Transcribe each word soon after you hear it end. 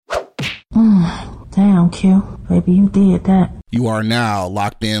Damn, Q. Baby, you did that. You are now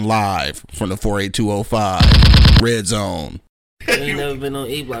locked in live from the 48205 Red Zone. You ain't never been on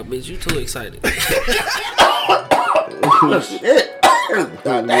E Block, bitch. You too excited. Shit.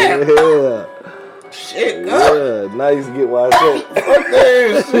 God damn. Yeah. Shit, God. Yeah, now you get why I said. Fuck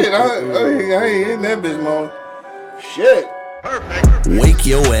that shit. I ain't in that bitch, man. Shit. Wake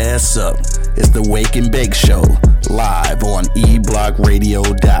your ass up. It's the Wake and Bake Show, live on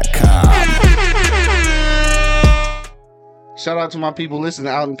eblockradio.com. Shout out to my people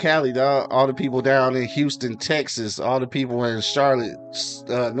listening out in Cali, dog. All the people down in Houston, Texas. All the people in Charlotte,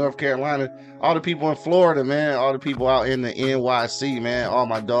 North Carolina. All the people in Florida, man. All the people out in the NYC, man. All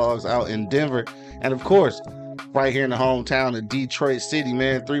my dogs out in Denver. And of course, right here in the hometown of Detroit City,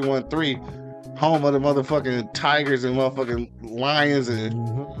 man. 313. Home of the motherfucking Tigers and motherfucking Lions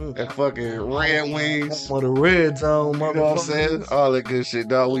and fucking Red Wings. For the Red Zone, You know what I'm saying? All that good shit,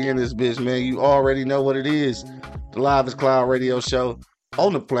 dog. We in this bitch, man. You already know what it is. The Live is Cloud radio show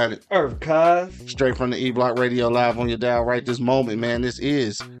on the planet Earth, cuz. Straight from the E-Block Radio live on your dial right this moment, man. This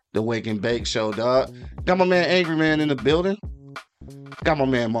is the Wake and Bake Show, dog. Got my man Angry Man in the building. Got my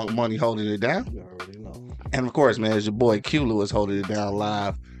man Monk Money holding it down. You already know. And of course, man, it's your boy Q Lewis holding it down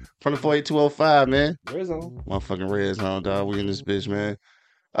live from the 48205, man. Red Zone. Motherfucking Red Zone, dog. We in this bitch, man.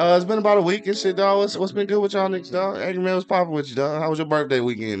 It's been about a week and shit, dog. What's been good with y'all niggas, dog? Angry Man, what's popping with you, dog? How was your birthday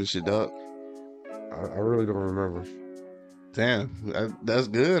weekend and shit, dog? I really don't remember. Damn, that's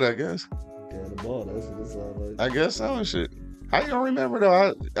good, I guess. Damn the ball. That's what it's all like. I guess so and shit. How you don't remember though?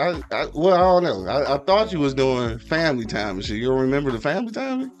 I don't know. I thought you was doing family time and shit. You don't remember the family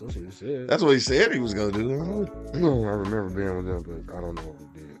time? That's what he said. That's what he said he was gonna do. I remember being with them, but I don't know what we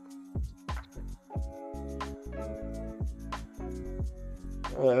did.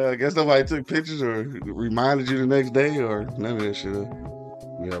 I guess nobody took pictures or reminded you the next day or none of that shit.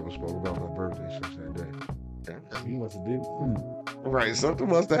 We haven't spoken about my birthday since that day. You must have did. Right, something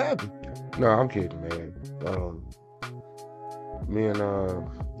must have happened. No, I'm kidding, man. Me and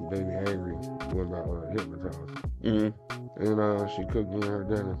Baby Angry went by Hypnotized. Mm-hmm. And she cooked me and her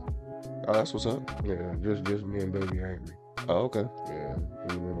dinner. Oh, that's what's up. Yeah, just me and Baby Angry. Oh, okay. Yeah,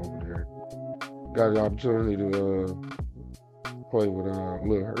 we went over there. Got the opportunity to play with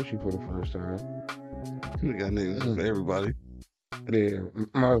Lil Hershey for the first time. We got niggas for everybody. Yeah,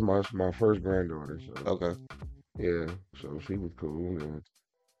 my first granddaughter. So. Okay. Yeah, so she was cool. And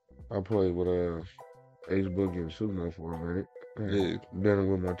I played with Ace Boogie and Sumo for a minute. Yeah. Dinner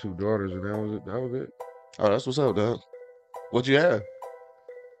with my two daughters, and that was it. Oh, that's what's up, dog. What you have?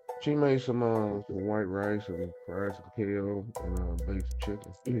 She made some white rice and fried some kale and baked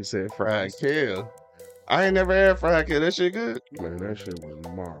chicken. He said fried kale. I ain't never had fried kale. That shit good. Man, that shit was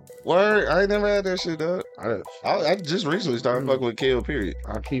marvelous. Word, I ain't never had that shit, dog. I I just recently started fucking with kale, period.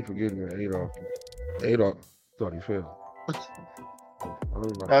 I keep forgetting that Adolf thought he fell.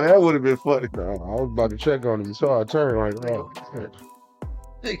 Now that would have been funny. I was about to check on him. You saw I turned like, oh,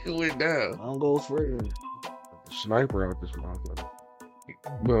 Nigga went down. I don't go further. sniper out this motherfucker.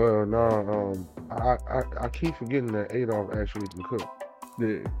 But I keep forgetting that Adolf actually can cook.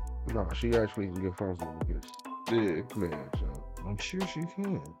 Yeah. No, she actually can get funky with this. Yeah. Man, so I'm sure she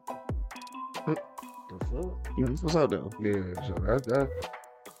can. The fuck? What's up, though? yeah, so that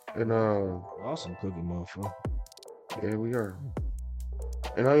and Awesome cooking, motherfucker. yeah, we are.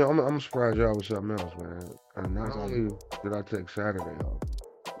 And I'm surprised y'all with something else, man. And not only did I take Saturday off,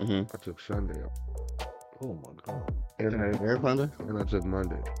 Mm-hmm. I took Sunday off, Oh my god. and Air Thunder? and I took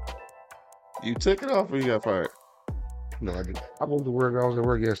Monday. You took it off or you got fired? No, I did. I went to work. I was at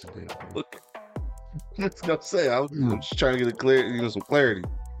work yesterday. I was gonna say, I was just trying to get some clarity.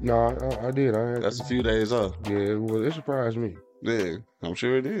 No, I did. I had That's a few days off. yeah. Well, it surprised me Yeah, I'm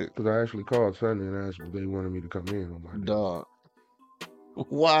sure it did. because I actually called Sunday and asked if they wanted me to come in on Monday. Dog.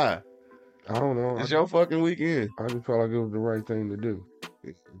 Why? I don't know. It's your fucking weekend. I just felt like it was the right thing to do.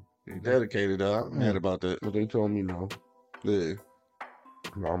 You dedicated, dog. I'm mad about that. But they told me no. Yeah.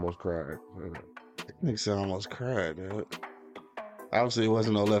 I almost cried. Nigga said I almost cried, dude. Obviously, it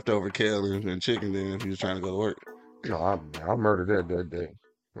wasn't no leftover kale and chicken then if you was trying to go to work. No, I murdered that day.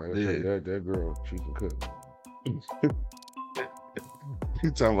 Like I said, Yeah. that girl, she can cook. You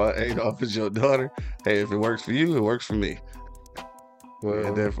talking about Adolf is your daughter? Hey, if it works for you, it works for me. Well,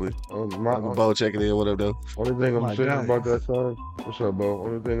 Yeah, definitely. my I'm a Bo checking in. What up, though? only thing I'm My saying God. about that son, what's up, Bo?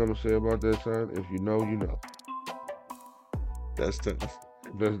 Only thing I'm gonna say about that son, if you know, you know. That's tough.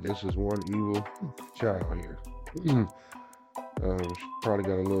 This is one evil child here. She probably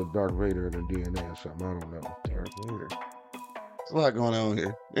got a little Darth Vader in her DNA or something. I don't know. Darth Vader. There's a lot going on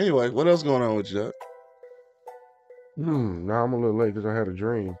here. Anyway, what else going on with you, Doc? Now I'm a little late because I had a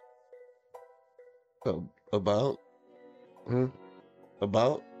dream. About? Hmm?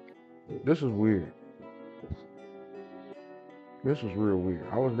 About? This is weird. This was real weird.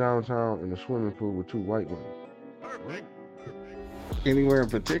 I was downtown in the swimming pool with 2 white women. Anywhere in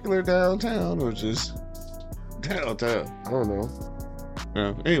particular downtown or just downtown? I don't know.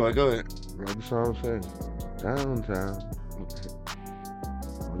 Yeah. Anyway, go ahead. Like the song says, downtown.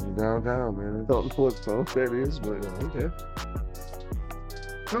 Was downtown, man. Don't know what song that is, but Okay.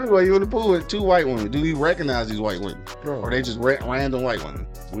 anyway, you in the pool with 2 white women. Do you recognize these white women? No, Or they just random white women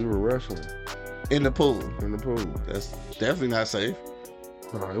we were wrestling in the pool? in the pool. That's definitely not safe.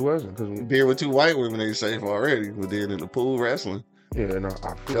 No, it wasn't because Being with 2 white women ain't safe already. But then in the pool wrestling, and I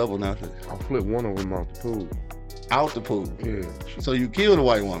double nothing. flipped one of them out the pool. Out the pool. Yeah, So you killed a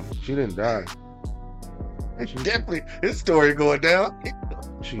white woman. she didn't die. Definitely, his story going down.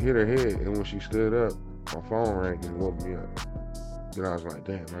 She hit her head, and when she stood up, my phone rang and it woke me up. Then I was like,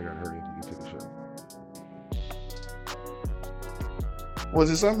 damn, I gotta hurry up to get to the show. Was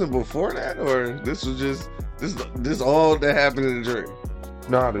it something before that, or this was just this all that happened in the dream?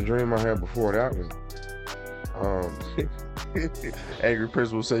 Nah, the dream I had before that one. Angry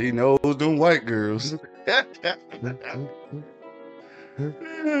Principal say he knows them white girls.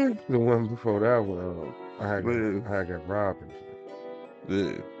 The one before that one, I had got robbed and shit.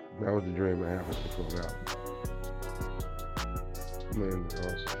 Yeah. That was the dream that happened before that one. Man,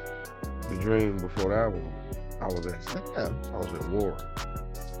 the dream before that one, I was at war.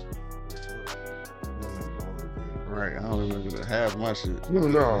 Right, I don't remember half my shit.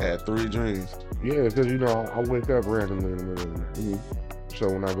 No. I had 3 dreams. Yeah, because I wake up randomly in the middle of the night. Mm-hmm. So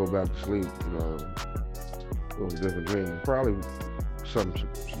when I go back to sleep, it was a different dream. Probably some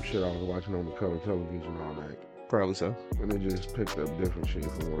shit I was watching on the color television all night. Probably so. And it just picked up different shit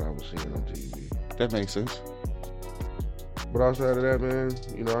from what I was seeing on TV. That makes sense. But outside of that,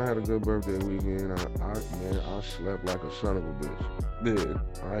 man, I had a good birthday weekend. I slept like a son of a bitch. Yeah.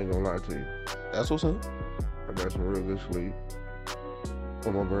 I ain't gonna lie to you. That's what's up. I got some real good sleep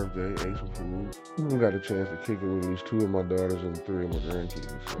on my birthday, ate some food. Even got a chance to kick it with these 2 of my daughters and 3 of my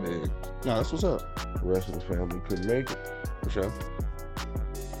grandkids. So Yeah. No, that's what's up. the rest of the family couldn't make it. For sure.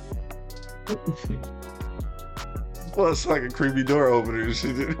 Well, it's like a creepy door opener and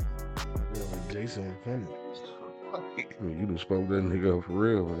shit. Jason Penn. I mean, you done spoke that nigga up for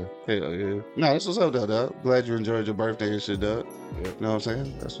real, man. Hell yeah. No, that's what's up, though, dog. Glad you enjoyed your birthday and shit, dog. Yep. You know what I'm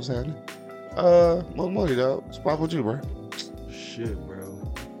saying? That's what's happening. More money, dog. What's poppin' with you, bro? Shit, bro.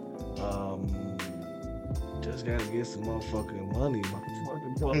 Just gotta get some motherfucking money,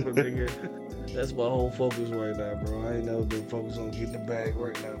 motherfucking nigga. That's my whole focus right now, bro. I ain't never been focused on getting the bag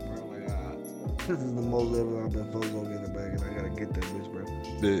right now, bro. Like, this is the most level I've been focused on getting the bag, and I gotta get that bitch, bro.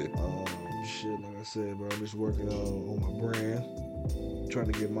 Yeah. Shit, like I said, bro, I'm just working on my brand,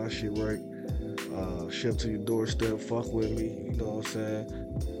 trying to get my shit right. Ship to your doorstep, fuck with me, you know what I'm saying?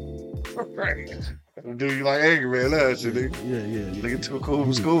 Right. Dude, you like angry, man. That shit, nigga. Yeah. Nigga too cool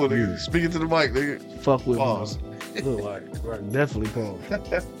from school, nigga. Speaking to the mic, nigga. Fuck with Pause. me. Look like, right, definitely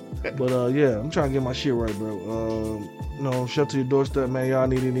pause. But yeah, I'm trying to get my shit right, bro. Ship to your doorstep, man. Y'all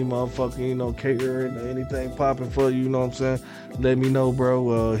need any motherfucking, catering or anything popping for you, you know what I'm saying? Let me know,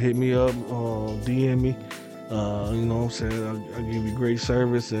 bro. Hit me up, DM me. You know what I'm saying? I'll give you great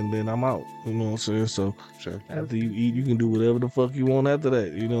service and then I'm out. You know what I'm saying? So Sure. after you eat, you can do whatever the fuck you want after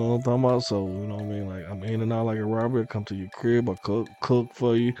that. You know what I'm talking about? So, you know what I mean? Like, I'm in and out like a robber. I come to your crib, I cook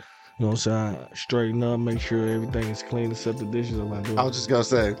for you. You know what I'm saying? Straighten up, make sure everything is clean except the dishes. I'm not doing I was just gonna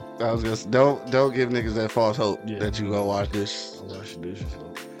say, don't give niggas that false hope Yeah. that you gonna wash this. I'll wash your dishes.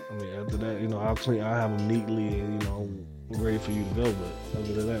 So, I mean, after that, I'll clean. I have them neatly and, ready for you to go. But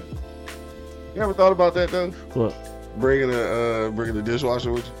other than that, You ever thought about that though? what? Bringing the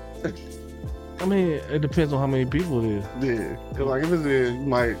dishwasher with I mean, it depends on how many people it is. you? Yeah. 'Cause like if it's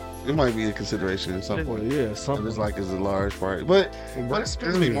it might be a consideration at some point. Yeah, If something. it's like it's a large party, but it's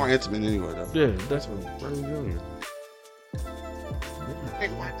supposed to be more intimate anyway though. Yeah, that's what. Brandon Jr.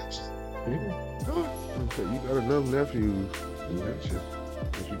 So you got enough nephews that you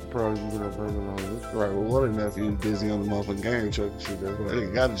could probably bring along with. Right. Well, one of the nephews busy on the motherfucking game truck and shit. That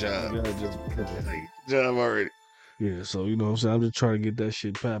nigga got a job. Job already. Yeah, so you know what I'm saying? I'm just trying to get that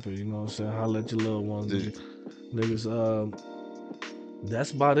shit popping, you know what I'm saying? Holla at your loved ones. Niggas,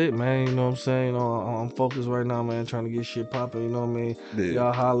 that's about it, man. You know what I'm saying? I'm focused right now, man, trying to get shit popping, you know what I mean? Yeah.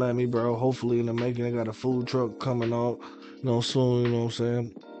 Y'all holla at me, bro. Hopefully in the making, I got a food truck coming out, soon, you know what I'm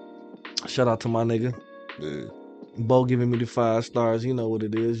saying? Shout out to my nigga. Yeah. Bo giving me the 5 stars, you know what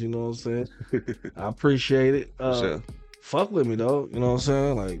it is, you know what I'm saying? I appreciate it. Sure. fuck with me, dog. You know what I'm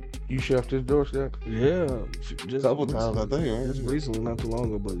saying? Like, You chefed his doorstep? yeah, just Couple times, I think, right? Just recently, not too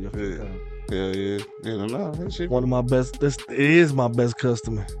long ago, but yeah. Yeah. No, that shit. One of my best. It is my best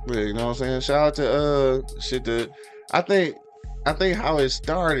customer. Yeah, you know what I'm saying? Shout out to shit that I think how it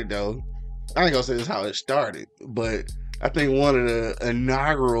started though. I ain't gonna say this how it started, but I think one of the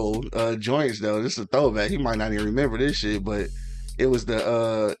inaugural joints though, this is a throwback. He might not even remember this shit, but it was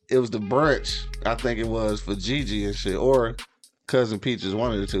the brunch. I think it was for Gigi and shit, or Cousin Peaches,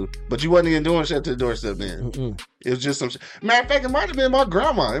 one of the two. But you wasn't even doing shit to the doorstep then. It was just some shit. Matter of fact, it might have been my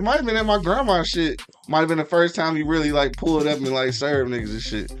grandma. It might have been at my grandma's shit. Might have been the first time you really like pulled up and like served niggas and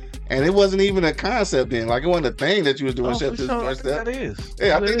shit. And it wasn't even a concept then. Like it wasn't a thing that you was doing shit to the doorstep. That is.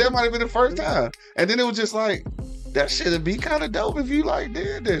 Yeah, I think that might have been the first time. And then it was just like, that shit would be kind of dope if you like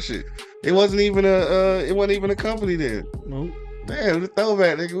did that shit. It wasn't even a company then. Nope. Damn, the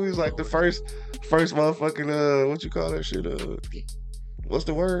throwback nigga. We was like the first motherfucking what you call that shit? What's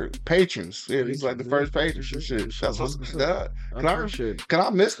the word? Patrons. Yeah, he's like the first patrons and shit. That's what's that. Can I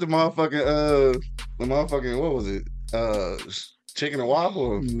miss the motherfucking what was it? Chicken and waffle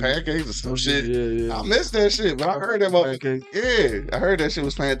or pancakes or some shit. Yeah. I missed that shit, but I heard that motherfucker. Yeah, I heard that shit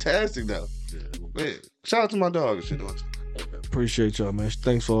was fantastic though. Yeah. Shout out to my dog and shit. Appreciate y'all, man.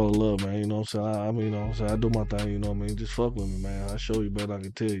 Thanks for all the love, man. You know what I'm saying? I mean, you know what I'm saying? I do my thing, you know what I mean? Just fuck with me, man. I show you better, I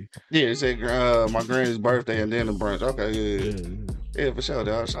can tell you. Yeah, it said my granny's birthday and then the brunch. Okay, yeah, for sure,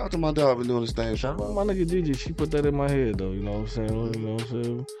 dog. Shout out to my dog, been doing this thing. Shout out to my nigga Gigi. She put that in my head, though. You know what I'm saying? You know what I'm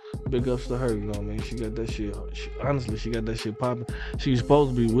saying? Big ups to her, you know what I mean? She got that shit. Honestly, she got that shit popping. She was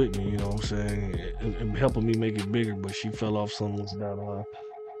supposed to be with me, you know what I'm saying? And helping me make it bigger, but she fell off somewhere down the line.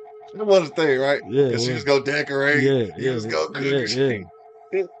 It was a thing, right? Yeah. She just go decorate. Yeah. Just go cook. Yeah.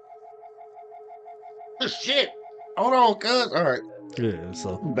 Shit. Hold on, cuz. All right. Yeah,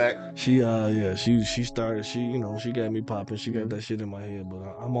 so I'm back. She started, you know, she got me popping. She got that shit in my head, but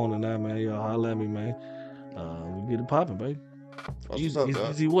I'm on it now, man. Y'all holla at me, man. We get it popping, baby.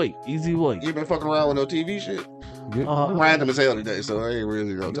 Easy weight. You been fucking around with no TV shit? Random as hell today, so I ain't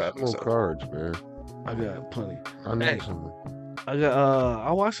really no type of cards, man. I got plenty. I know something.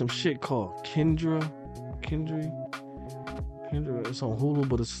 I watched some shit called Kendra. It's on Hulu,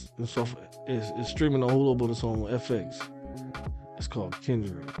 but it's streaming on Hulu, but it's on FX. It's called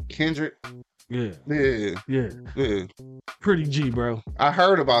Kendrick. Yeah. Pretty G, bro. I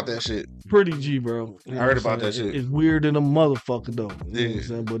heard about that shit. Pretty G, bro. I heard about that shit. It's weird than a motherfucker, though. You know what I'm Yeah.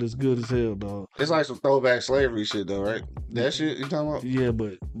 saying? But it's good as hell, dog. It's like some throwback slavery shit, though, right? That shit you talking about? Yeah,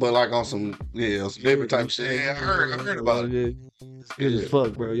 but like on some different type of shit. Yeah, I heard about it. Yeah. It's good as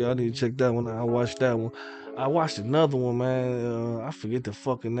fuck, bro. Y'all need to check that one out. I watched that one. I watched another one, man. I forget the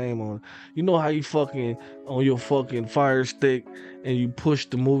fucking name on it. You know how you fucking on your fucking Fire Stick and you push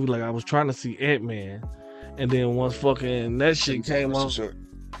the movie? Like I was trying to see Ant-Man, and then once fucking that shit came on,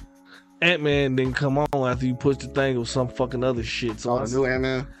 Ant-Man didn't come on after you pushed the thing. It was some fucking other shit. So I knew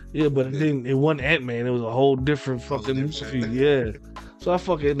Ant-Man. Yeah, but it didn't. It wasn't Ant-Man. It was a whole different fucking movie. Yeah. So I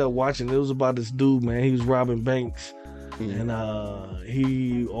fucking ended up watching. It was about this dude, man. He was robbing banks. And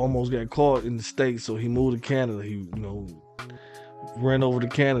he almost got caught in the States, so he moved to Canada. He, you know, ran over to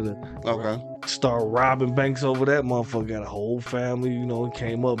Canada. Okay. Started robbing banks over that motherfucker. Got a whole family, you know,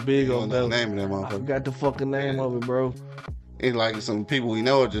 came up big on that. Name of that I motherfucker. forgot the fucking name of it, bro. It's like some people we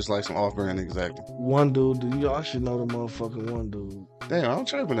know, or just like some off-brand niggas acting. One dude, y'all should know the motherfucking one dude. Damn, I'm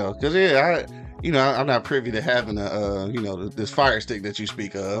tripping though, cause I'm not privy to having this Fire Stick that you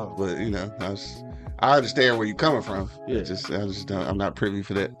speak of, but you know, I understand where you're coming from. Yeah. I'm not privy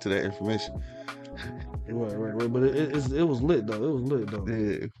to that information. Right. But it was lit though. It was lit though.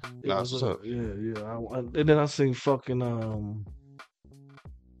 Yeah. Nah, what's up? Yeah. And then I seen fucking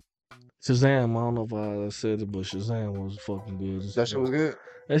Shazam. I don't know if I said it, but Shazam was fucking good. That shit was good.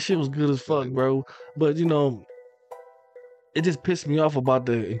 That shit was good as fuck, bro. But you know, it just pissed me off about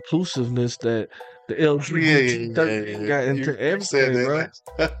the inclusiveness that the LGBT got into everything, bro.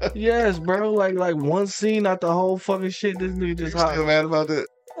 Yes, bro. Like one scene out the whole fucking shit. This nigga just hot. Still mad about that?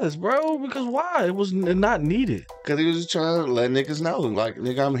 Yes, bro. Because why? It was not needed. Because he was just trying to let niggas know, like,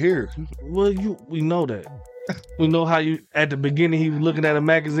 nigga, I'm here. Well, we know that. We know how you at the beginning he was looking at a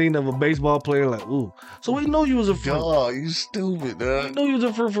magazine of a baseball player like, ooh. So we know you was a freak. Oh, you stupid, dog. We know you was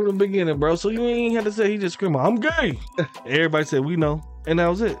a freak from the beginning, bro. So you ain't had to say he just screamed, I'm gay. Everybody said we know, and that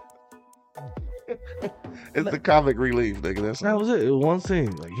was it. It's the comic relief, nigga. That was it. It was one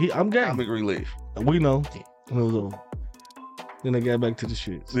scene. Like I'm gay. Comic relief. We know. And it was over. Then they got back to the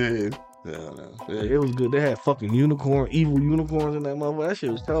shit. Yeah. It was good. They had fucking evil unicorns in that motherfucker. That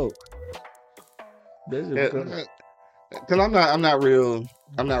shit was dope. That shit was dope. Cause I'm not real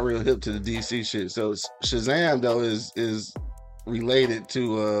hip to the DC shit. So Shazam though is related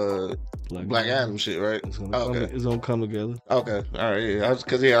to Black Adam shit, right? It's gonna come together. Okay, all right, yeah.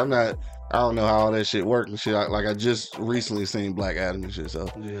 I don't know how all that shit works and shit. I just recently seen Black Adam and shit. So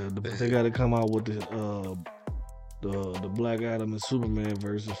Yeah, they got to come out with the Black Adam and Superman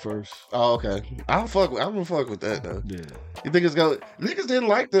versus first. oh, okay. I'm gonna fuck with that though. Yeah, You think it's gonna? Niggas didn't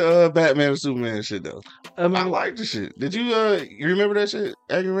like the Batman and Superman shit though. I mean, I like the shit. Did you you remember that shit,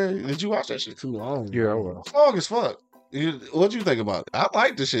 Angry Man? Did you watch that shit? too long. Yeah, I was. It's long as fuck. What you think about it? I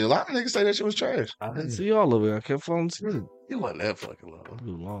like the shit. A lot of niggas say that shit was trash. I didn't see all of it. I kept falling asleep. It wasn't that fucking long.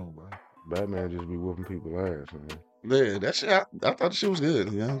 Too long, bro. Batman just be whooping people's ass, man. Yeah, that shit. I thought the shit was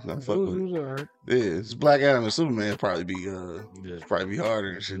good. You know, I fuck with it. was alright. Yeah, it's Black Adam and Superman probably be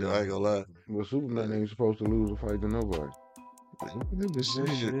harder and shit. Though, I ain't gonna lie. Well, Superman ain't supposed to lose a fight to nobody.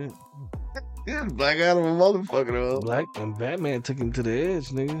 Shit. Yeah, Black Adam and motherfucker though. Black and Batman took him to the edge,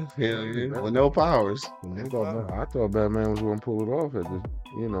 nigga. Hell yeah, with no powers. I thought Batman was gonna pull it off at this,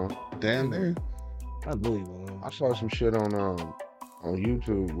 you know. Damn near. I knew he was. I saw some shit on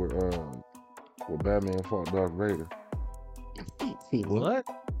YouTube where Batman fought Darth Vader. What?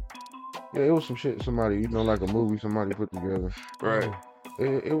 Yeah, it was some shit somebody, you know, like a movie somebody put together. Right.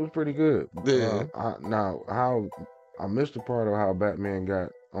 It was pretty good. Yeah. I missed the part of how Batman got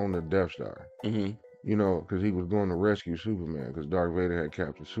on the Death Star. Mm-hmm. You know, because he was going to rescue Superman because Darth Vader had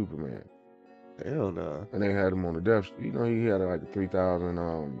captured Superman. Hell no. And they had him on the Death Star. You know, he had like 3,000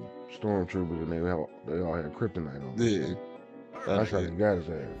 stormtroopers and they all had kryptonite on them. Yeah. That's how he got his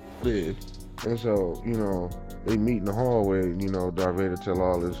ass. Yeah. And so, you know, they meet in the hallway, you know, Darth Vader tell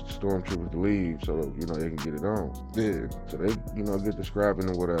all his stormtroopers to leave so, you know, they can get it on. Yeah. So they, you know, get the scrapping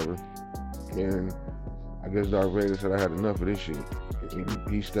or whatever. And I guess Darth Vader said, I had enough of this shit.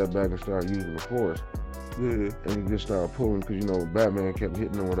 He stepped back and started using the Force. Yeah. And he just started pulling, because, you know, Batman kept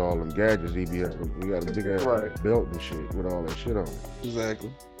hitting him with all them gadgets he be having. He got a big ass belt and shit with all that shit on it.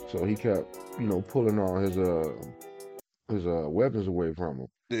 Exactly. So he kept, you know, pulling all his weapons away from him.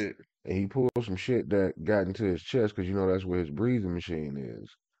 Yeah. And he pulled some shit that got into his chest, because, you know, that's where his breathing machine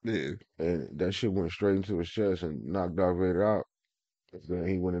is. Yeah. And that shit went straight into his chest and knocked Darth Vader out. Then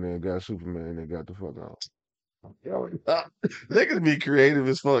he went in there and got Superman and got the fuck out. They could be creative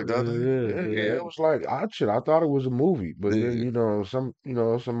as fuck, don't they? Yeah, it was like I thought it was a movie, but then you know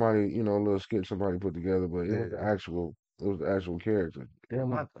somebody a little skit somebody put together, but it was the actual character.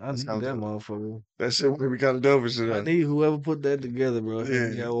 Damn, I need that motherfucker. That shit would be kind of dope and shit. I need whoever put that together, bro.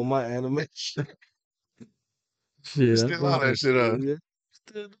 Yeah, with my animation. Shit, Still all that shit up. Yeah.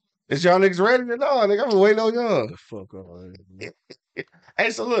 Still Is y'all niggas ready or not? Nigga, I'm waiting on y'all. the fuck on.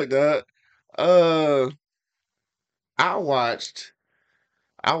 Hey, so look, dog. I watched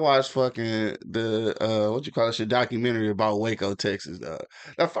fucking the what you call it shit documentary about Waco, Texas, dog.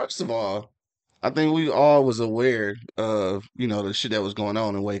 Now, first of all, I think we all was aware of, you know, the shit that was going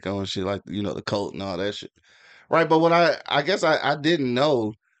on in Waco and shit, like, you know, the cult and all that shit. Right, but what I guess I didn't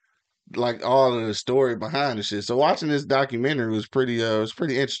know, like, all of the story behind the shit. So watching this documentary was pretty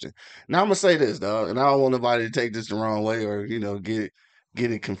interesting. Now I'm gonna say this, dog, and I don't want nobody to take this the wrong way or, you know, get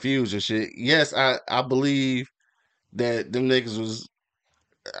it confused and shit. Yes, I believe that them niggas was,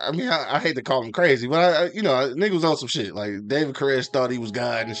 I mean, I hate to call them crazy, but you know, niggas was on some shit. Like, David Koresh thought he was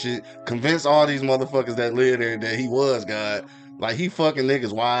God and shit. Convinced all these motherfuckers that live there that he was God. Like, he fucking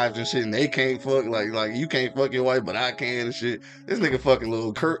niggas' wives and shit, and they can't fuck. Like you can't fuck your wife, but I can and shit. This nigga fucking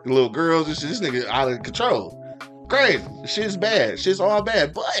little girls and shit. This nigga out of control. Crazy. Shit's bad. Shit's all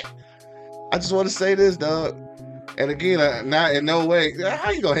bad. But I just want to say this, dog. And again, not in no way.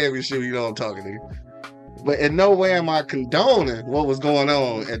 How you gonna have your shit when you know I'm talking to you? But in no way am I condoning what was going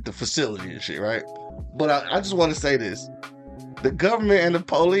on at the facility and shit, right? But I just want to say this. The government and the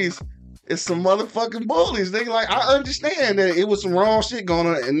police is some motherfucking bullies. Nigga, like, I understand that it was some wrong shit going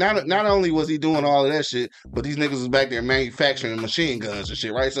on. And not only was he doing all of that shit, but these niggas was back there manufacturing machine guns and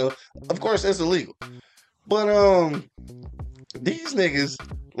shit, right? So, of course, that's illegal. But, these niggas,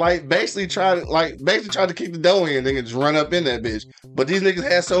 like, basically tried to kick the door in and just run up in that bitch. But these niggas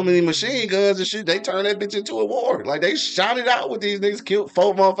had so many machine guns and shit, they turned that bitch into a war. Like, they shot it out with these niggas, killed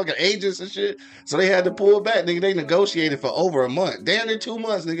 4 motherfucking agents and shit. So they had to pull it back, nigga. They negotiated for over a month. Damn near 2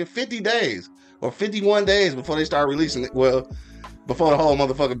 months, nigga. 50 days or 51 days before they started releasing it. Well, before the whole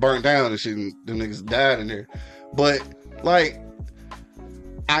motherfucker burnt down and shit, and them niggas died in there. But, like,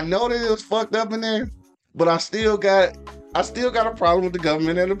 I know that it was fucked up in there, but I still got a problem with the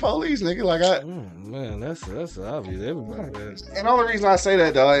government and the police, nigga. Like, man, that's obvious. Everybody does. And the only reason I say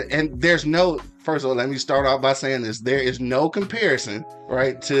that, dog, and first of all, let me start off by saying this. There is no comparison,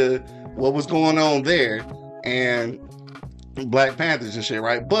 right, to what was going on there and Black Panthers and shit,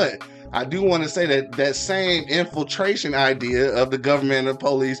 right? But I do want to say that that same infiltration idea of the government and the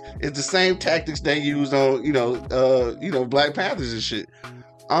police is the same tactics they use on, Black Panthers and shit.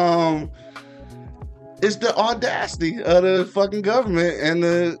 It's the audacity of the fucking government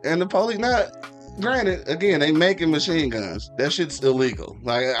and the police. Now, granted, again, they making machine guns. That shit's illegal.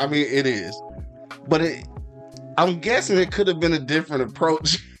 Like, I mean, it is. But I'm guessing it could have been a different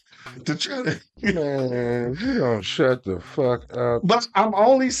approach to try to. Man, you don't shut the fuck up. But I'm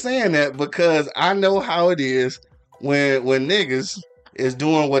only saying that because I know how it is when niggas is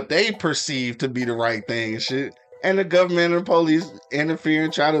doing what they perceive to be the right thing and shit, and the government and the police interfere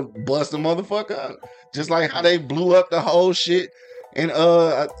and try to bust the motherfucker up. Just like how they blew up the whole shit. And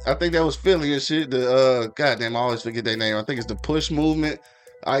I think that was Philly and shit. The goddamn, I always forget their name. I think it's the Push movement.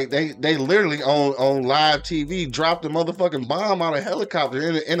 Like they literally on live TV dropped a motherfucking bomb out of helicopter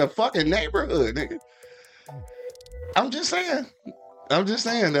in a fucking neighborhood, nigga. I'm just saying,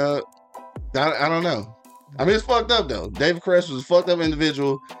 dog. I don't know. I mean, it's fucked up though. David Koresh was a fucked up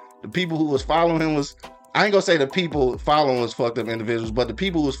individual. The people who was following him was, I ain't gonna say the people following was fucked up individuals, but the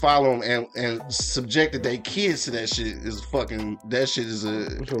people who was following him and subjected their kids to that shit is fucking, that shit is a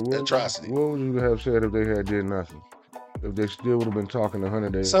atrocity. What would you have said if they had did nothing? If they still would have been talking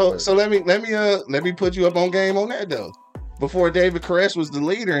 100 days. So let me put you up on game on that though. Before David Koresh was the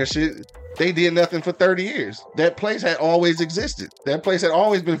leader and shit, they did nothing for 30 years. That place had always existed. That place had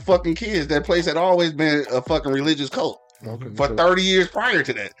always been fucking kids. That place had always been a fucking religious cult. Okay, for 30 years prior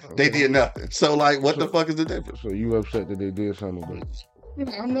to that, they did nothing. So, like, what the fuck is the difference? So you upset that they did something about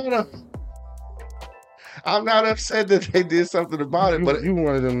it? I'm not upset that they did something about it. But you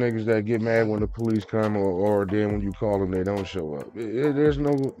one of them niggas that get mad when the police come, or then when you call them, they don't show up. There's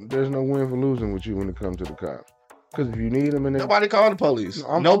no win for losing with you when it comes to the cops. Because if you need them, and nobody called the police.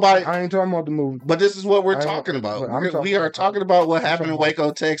 Nobody. I ain't talking about the movie. But this is what we're talking about. We are talking about what happened in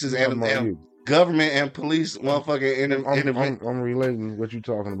Waco, Texas, and government and police motherfucking I'm relating what you're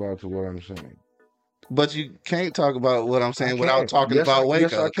talking about to what I'm saying. But you can't talk about what I'm saying without talking about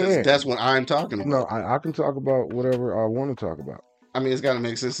Waco. Yes, that's what I'm talking about. No, I can talk about whatever I want to talk about. I mean, it's got to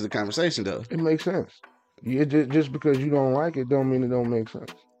make sense to the conversation, though. It makes sense. Just because you don't like it, don't mean it don't make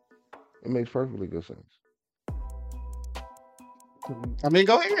sense. It makes perfectly good sense. I mean,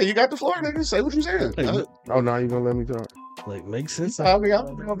 go ahead. You got the floor, nigga. Say what you're saying. Oh, now you're going to let me talk? Like, makes sense? I mean,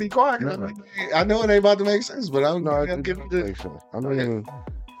 I'm going to be quiet. No. I know it ain't about to make sense, but I'm going to give it the... Makes sense.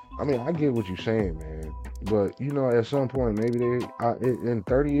 I mean, I get what you're saying, man. But, at some point, maybe in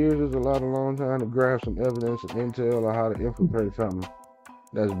 30 years is a long time to grab some evidence and intel on how to infiltrate something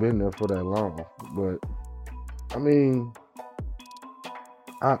that's been there for that long. But, I mean,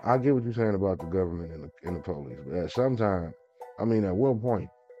 I get what you're saying about the government and the police. But at some time, at what point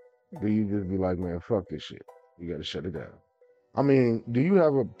do you just be like, man, fuck this shit? You got to shut it down. I mean, do you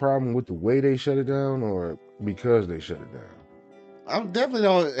have a problem with the way they shut it down or because they shut it down? I definitely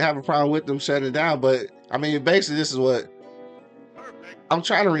don't have a problem with them shutting it down, but I mean, basically, this is what I'm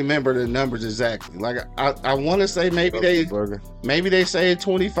trying to remember the numbers exactly. Like, I want to say maybe they say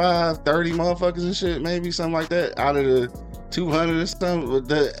 25, 30 motherfuckers and shit, maybe something like that out of the 200 or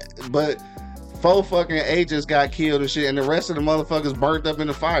something. But 4 fucking agents got killed and shit, and the rest of the motherfuckers burnt up in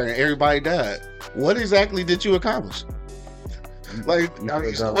the fire, and everybody died. What exactly did you accomplish? Like,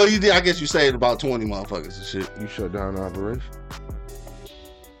 you did. I guess you saved about 20 motherfuckers and shit. You shut down the operation.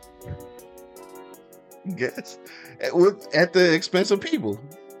 Yes, at the expense of people.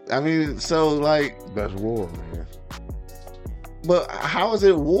 I mean, so like that's war, man. But how is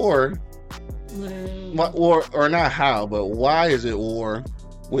it war? Or not how, but why is it war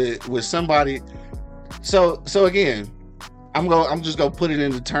with somebody? So again, I'm just gonna put it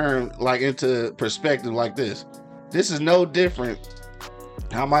into perspective like this. This is no different.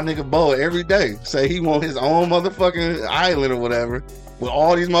 How my nigga Bo every day say he want his own motherfucking island or whatever with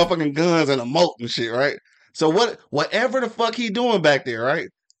all these motherfucking guns and a moat and shit, right? So whatever the fuck he doing back there, right?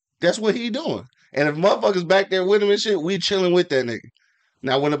 That's what he doing. And if motherfuckers back there with him and shit, we chilling with that nigga.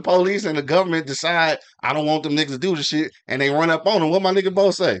 Now, when the police and the government decide, I don't want them niggas to do the shit, and they run up on him, what my nigga Bo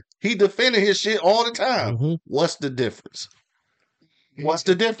say? He defending his shit all the time. Mm-hmm. What's the difference? What's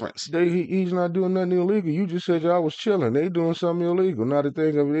the difference? He's not doing nothing illegal. You just said y'all was chilling. They doing something illegal. Now the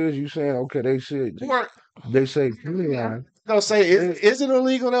thing of it is, you saying, okay, they say 20 lives. Gonna say, is it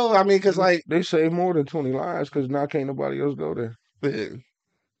illegal though? I mean, because like they say more than 20 lives because now can't nobody else go there.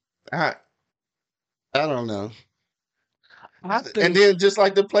 I don't know. And then just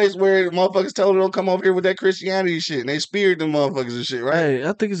like the place where the motherfuckers told them don't come over here with that Christianity shit, and they speared them motherfuckers and shit, right? Hey,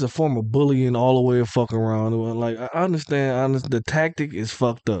 I think it's a form of bullying all the way fucking around. Like I understand the tactic is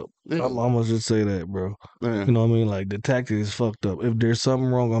fucked up. Yeah. I'm gonna just say that, bro. Yeah. You know what I mean? Like the tactic is fucked up. If there's something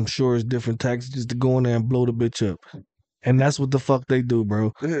wrong, I'm sure it's different tactics just to go in there and blow the bitch up. And that's what the fuck they do,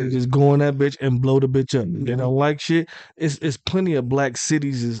 bro. They just go in that bitch and blow the bitch up. They don't like shit. It's plenty of black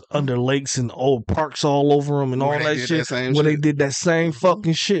cities is under lakes and old parks all over them and all Where they that did shit. that same Where they shit. did that same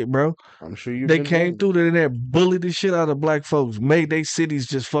fucking shit, bro. I'm sure you've They been came there. through there, bullied the shit out of black folks, made they cities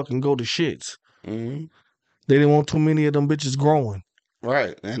just fucking go to shits. Mhm. They didn't want too many of them bitches growing.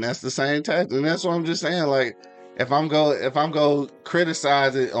 Right, and that's the same tactic. And that's what I'm just saying. Like, if I'm go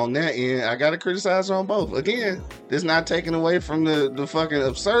criticize it on that end, I gotta criticize it on both. Again, it's not taking away from the fucking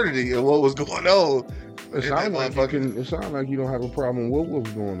absurdity of what was going on. It sounds like you don't have a problem with what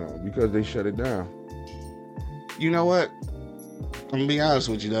was going on because they shut it down. You know what? I'm gonna be honest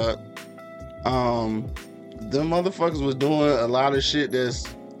with you, dog. Them motherfuckers was doing a lot of shit that's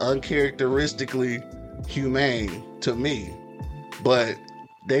uncharacteristically humane to me. But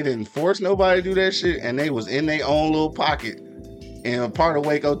they didn't force nobody to do that shit, and they was in their own little pocket in a part of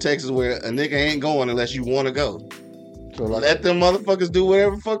Waco, Texas, where a nigga ain't going unless you want to go. So like, Let them motherfuckers do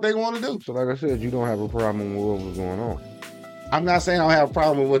whatever the fuck they want to do. So like I said, you don't have a problem with what was going on. I'm not saying I don't have a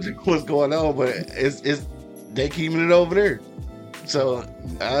problem with what's going on, but it's they keeping it over there. So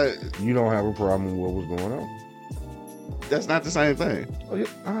You don't have a problem with what was going on. that's not the same thing. Oh yeah,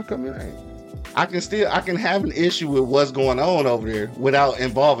 how come it ain't? I can have an issue with what's going on over there without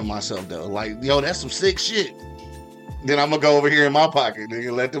involving myself though. Like, yo, that's some sick shit. Then I'm gonna go over here in my pocket, nigga,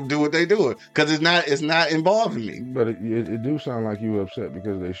 and let them do what they doing, cause it's not involving me. But it do sound like you upset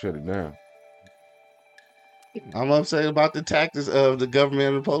because they shut it down. I'm upset about the tactics of the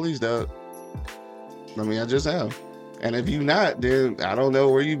government and the police, though. I mean, I just am. And if you not, then I don't know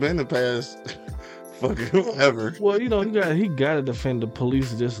where you been the past fucking whatever. Well, you know, he gotta defend the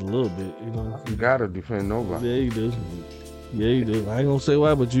police just a little bit, you know. You gotta defend nobody. Yeah, you do. Yeah, you do. I ain't gonna say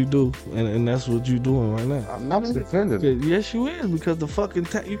why, but you do, and that's what you doing right now. I'm not defending them. Yes, you is, because the fucking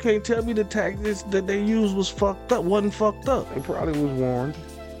you can't tell me the tactics that they used was fucked up. Wasn't fucked up. They probably was warned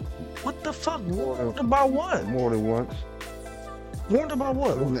What the fuck? Warned about what? more than once. Warned about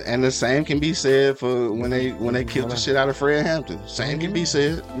what? And the same can be said for when they killed the shit out of Fred Hampton. Same can be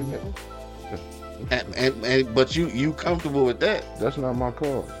said. And but you comfortable with that? That's not my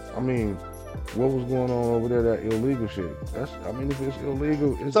cause. I mean, what was going on over there? That illegal shit. If it's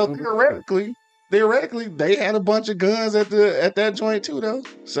illegal, it's So illegal. theoretically, they had a bunch of guns at that joint too, though.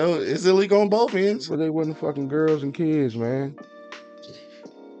 So it's illegal on both ends. But they wasn't fucking girls and kids, man.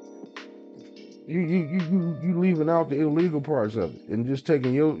 You leaving out the illegal parts of it and just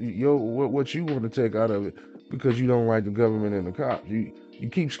taking your what you want to take out of it because you don't like the government and the cops. You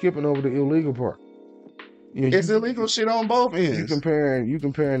keep skipping over the illegal part. It's illegal shit on both ends. You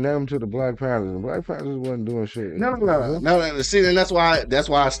comparing them to the Black Panthers. The Black Panthers wasn't doing shit. No. See, and that's why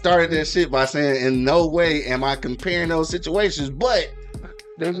I started that shit by saying in no way am I comparing those situations, but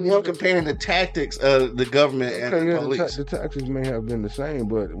I'm comparing the tactics of the government and the police. The tactics may have been the same,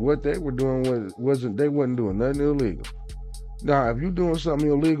 but what they were doing they wasn't doing nothing illegal. Now, if you're doing something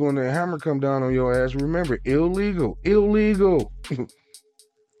illegal and the hammer come down on your ass, remember, illegal.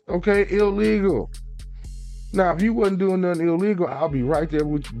 Okay, illegal. Now, if you wasn't doing nothing illegal, I'll be right there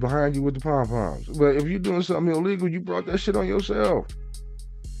behind you with the pom-poms. But if you're doing something illegal, you brought that shit on yourself.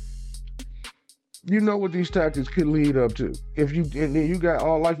 You know what these tactics could lead up to. And then you got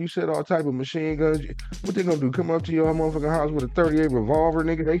like you said, all type of machine guns. What they gonna do? Come up to your motherfucking house with a 38 revolver,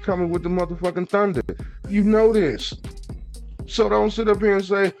 nigga? They coming with the motherfucking thunder. You know this. So don't sit up here and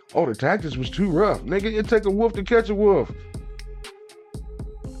say, oh, the tactics was too rough. Nigga, it take a wolf to catch a wolf.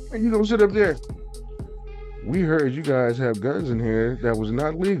 And you gonna sit up there. We heard you guys have guns in here that was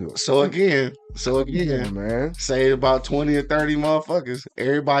not legal. So again, man. say about 20 or 30 motherfuckers.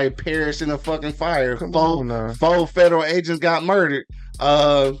 Everybody perished in a fucking fire. Come on now. 4 federal agents got murdered.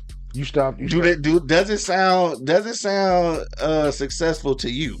 Does it sound successful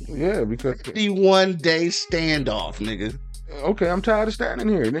to you? Yeah, because 51-day standoff, nigga. Okay, I'm tired of standing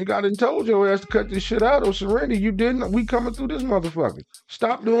here. They got and told your ass to cut this shit out or surrender. You didn't. We coming through this motherfucker.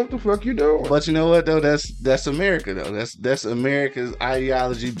 Stop doing what the fuck you doing. But you know what though? That's America though. That's America's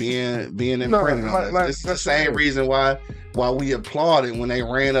ideology being imprinted on us. It's the same reason why we applauded when they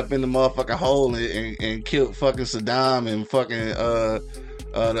ran up in the motherfucking hole and killed fucking Saddam and fucking the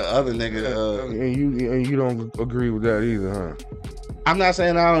other nigga. And you don't agree with that either, huh? I'm not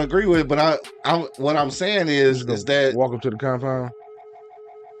saying I don't agree with it, but what I'm saying is that walk up to the compound.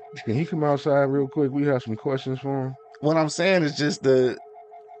 Can he come outside real quick? We have some questions for him. What I'm saying is just Is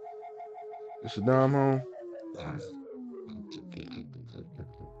Saddam home?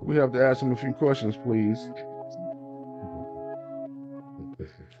 We have to ask him a few questions, please.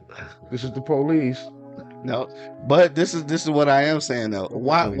 This is the police. No, but this is what I am saying though.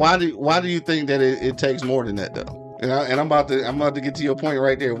 Why do you think that it takes more than that though? And I'm about to get to your point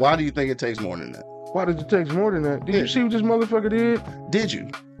right there. Why do you think it takes more than that? Why does it take more than that? Did you see what this motherfucker did? Did you?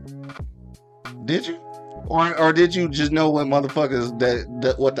 Or did you just know what motherfuckers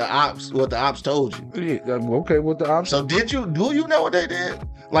that what the ops told you? Yeah, okay, what the ops? So do you know what they did?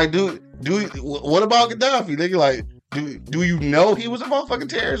 Like what about Gaddafi? Nigga, like do you know he was a motherfucking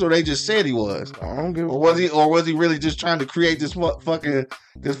terrorist, or they just said he was? I don't give a or was he really just trying to create this fucking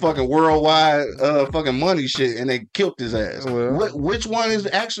worldwide fucking money shit, and they killed his ass? Well, which one is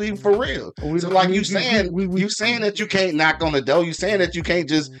actually for real? So like you saying that you can't knock on the door, you saying that you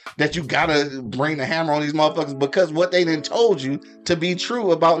can't that you gotta bring the hammer on these motherfuckers because what they done told you to be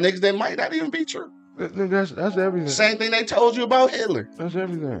true about niggas that might not even be true. That's everything. Same thing they told you about Hitler. That's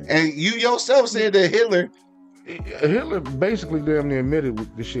everything. And you yourself said that Hitler basically damn near admitted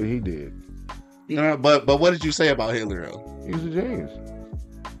the shit he did. No, but what did you say about Hitler though? He's a genius.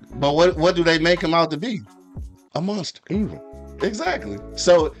 But what do they make him out to be? A monster. Evil. Exactly.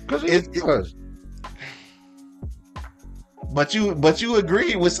 So because he was. But you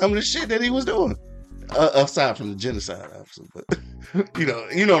agreed with some of the shit that he was doing. Aside from the genocide, obviously, but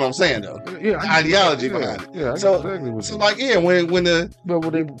you know what I'm saying though. Yeah, the ideology behind it. Yeah, so exactly what like when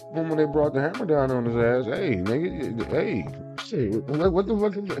they brought the hammer down on his ass, hey nigga, hey, shit, what the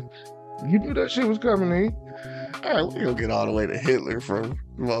fuck is that? You knew that shit was coming, eh? All right, we gonna get all the way to Hitler from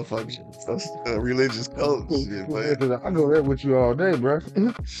motherfucking religious cult shit, man. I go there with you all day, bro.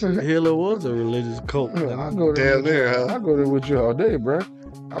 Hitler was a religious cult. I go there. Damn there, huh? I go there with you all day, bro.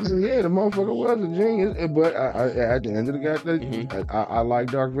 I mean, yeah, the motherfucker was a genius, but at the end of the day, I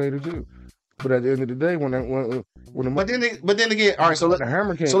like Darth Vader too. But at the end of the day, but then again, all right. So the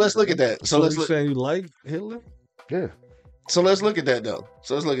hammer came. So let's look at that. So let's saying you like Hitler? Yeah. So let's look at that though.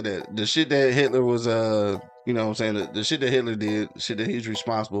 The shit that Hitler was, you know what I'm saying? The shit that Hitler did, shit that he's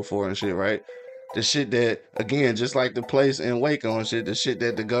responsible for and shit, right? The shit that, again, just like the place in Waco and shit, the shit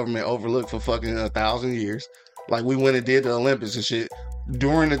that the government overlooked for fucking 1,000 years. Like we went and did the Olympics and shit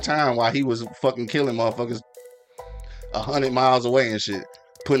during the time while he was fucking killing motherfuckers 100 miles away and shit,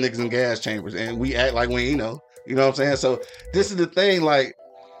 putting niggas in gas chambers, and we act like we, you know what I'm saying? So this is the thing, like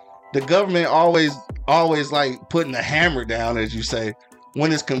the government always like putting the hammer down, as you say,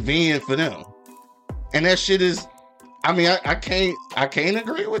 when it's convenient for them, and that shit is, I mean, I can't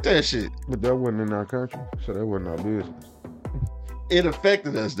agree with that shit. But that wasn't in our country, so that wasn't our business. It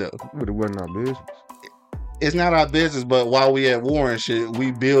affected us though, but it wasn't our business. It's not our business, but while we at war and shit, we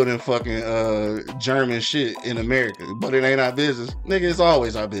building fucking German shit in America. But it ain't our business. Nigga, it's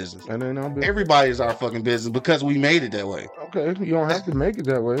always our business. It ain't our business. Everybody's our fucking business because we made it that way. Okay, you don't have to make it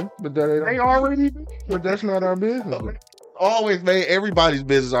that way, but that ain't. They already. But that's not our business. Always made everybody's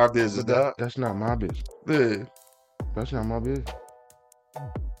business our business. That's not my business. Yeah. That's not my business.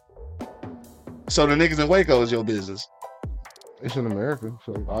 So the niggas in Waco is your business. It's in America,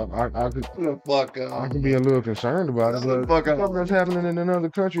 so I could I can be a little concerned about it. But something that's happening in another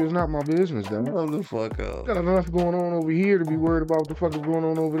country is not my business, though. The fuck up. Got enough going on over here to be worried about what the fuck is going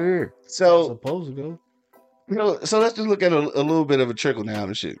on over there. So supposed to go. So let's just look at a little bit of a trickle down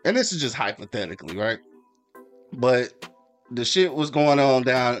and shit. And this is just hypothetically, right? But the shit was going on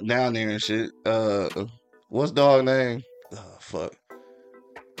down there and shit. What's dog name? Oh fuck.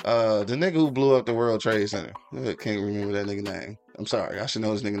 The nigga who blew up the World Trade Center. I can't remember that nigga name. I'm sorry. I should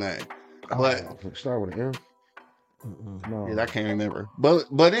know his nigga name. But start with an M. No. Yeah, I can't remember.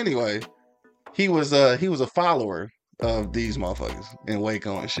 But anyway, he was a follower of these motherfuckers in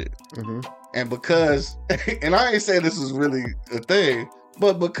Waco and shit. Mm-hmm. And because, and I ain't saying this was really a thing,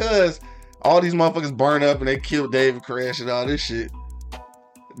 but because all these motherfuckers burned up and they killed David Koresh and all this shit,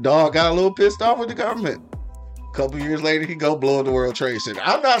 dog got a little pissed off with the government. Couple years later, he go blow up the World Trade Center.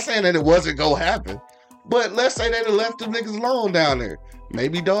 I'm not saying that it wasn't gonna happen, but let's say they'd have left them niggas alone down there.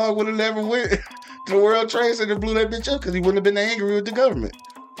 Maybe dog would have never went to the World Trade Center and blew that bitch up because he wouldn't have been angry with the government.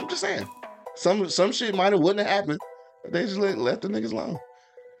 I'm just saying, some shit might have wouldn't have happened. They just left the niggas alone.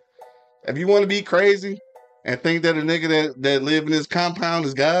 If you want to be crazy and think that a nigga that live in this compound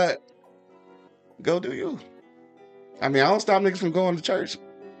is God, go do you. I mean, I don't stop niggas from going to church.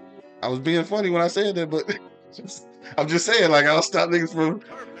 I was being funny when I said that, but I'm just saying, like, I don't stop niggas from,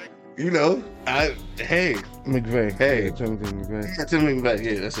 you know, McVeigh. Hey. Timothy McVeigh. Yeah, Timothy McVeigh,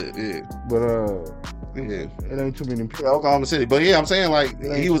 yeah, that's it, yeah. But, yeah. It ain't too many people. Oklahoma City. But yeah, I'm saying, like,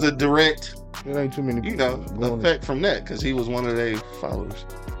 he was a direct, it ain't too many people, you know, effect from that, because he was one of their followers.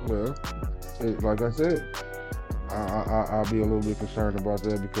 Well, like I said, I'll be a little bit concerned about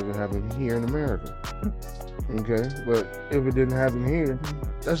that because it happened here in America. Okay, but if it didn't happen here,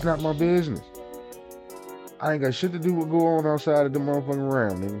 that's not my business. I ain't got shit to do with go on outside of the motherfucking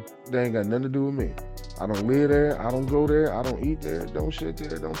round, nigga. They ain't got nothing to do with me. I don't live there. I don't go there. I don't eat there. Don't shit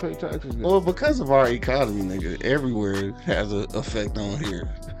there. Don't pay taxes there. Well, because of our economy, nigga, everywhere has an effect on here.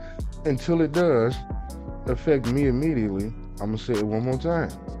 Until it does affect me immediately, I'm gonna say it one more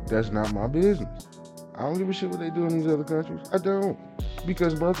time. That's not my business. I don't give a shit what they do in these other countries. I don't.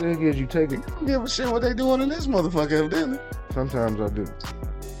 Because my thing is, you take it. I don't give a shit what they doing in this motherfucker, evidently. Sometimes I do.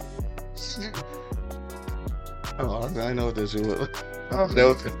 Oh, I know what that shit was. That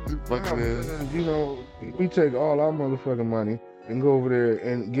was fucking is. You know, we take all our motherfucking money and go over there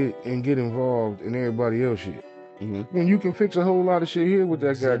and get involved in everybody else shit. Mm-hmm. When you can fix a whole lot of shit here with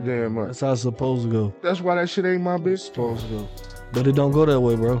that goddamn money. That's how it's supposed to go. That's why that shit ain't my business. Supposed to go. But it don't go that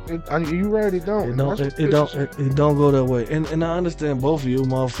way, bro. You right, it don't. It don't go that way. And I understand both of you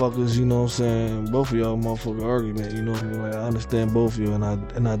motherfuckers, you know what I'm saying? Both of y'all motherfucker argument, you know what I mean? Like, I understand both of you, and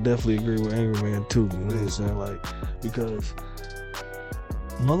I definitely agree with Angry Man too, you know what I'm saying? Like, because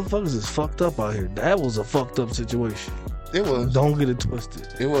motherfuckers is fucked up out here. That was a fucked up situation. It was. Don't get it twisted.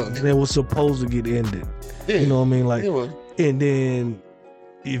 It was. And it was supposed to get ended. Yeah. You know what I mean? Like, It was. and then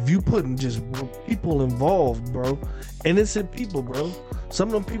if you putting just people involved, bro, innocent people, bro. Some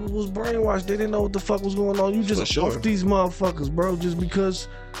of them people was brainwashed. They didn't know what the fuck was going on. You just off these motherfuckers, bro, just because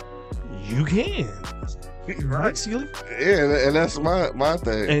you can. Right? Yeah, and that's my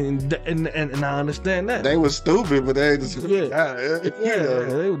thing. And I understand that. They was stupid, but they just Yeah,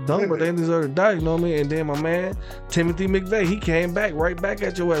 they were dumb, but they deserve to die, you know what I mean? And then my man, Timothy McVeigh, he came back right back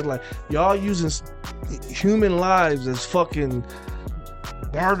at your ass like, y'all using human lives as fucking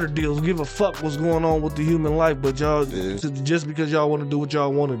barter deals. Give a fuck what's going on with the human life, but y'all just because y'all want to do what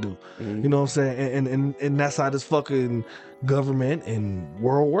y'all want to do. Mm-hmm. You know what I'm saying? And that's how this fucking government and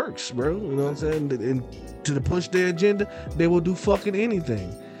world works, bro. You know what I'm saying? And to push their agenda, they will do fucking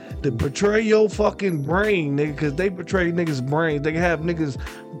anything. To portray your fucking brain, nigga, because they portray niggas' brains. They can have niggas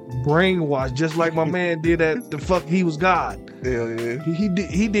brainwashed, just like my man did at the fuck he was God. Hell yeah.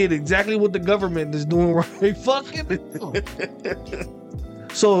 He did exactly what the government is doing right fucking.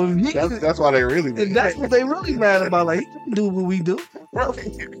 So if he, that's why they really and that's what they really mad about. Like, he can do what we do.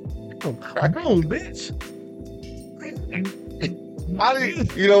 Boom, bitch.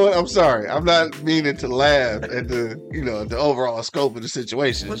 You know what? I'm sorry. I'm not meaning to laugh at the overall scope of the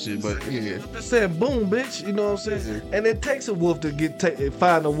situation and shit, but yeah. I'm just saying, boom, bitch. You know what I'm saying? And it takes a wolf to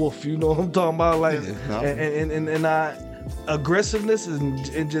find a wolf. You know what I'm talking about? Like, aggressiveness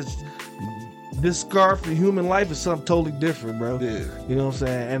and just discard for human life is something totally different, bro. Yeah. You know what I'm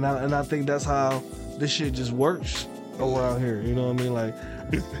saying? And I think that's how this shit just works around here. You know what I mean? Like,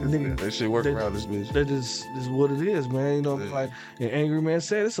 that shit work around this bitch. That is what it is, man. You know, like and Angry Man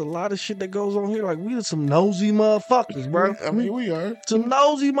said, it's a lot of shit that goes on here. Like, we are some nosy motherfuckers, bro. I mean, we are some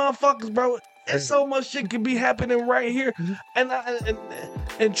nosy motherfuckers, bro. And so much shit could be happening right here.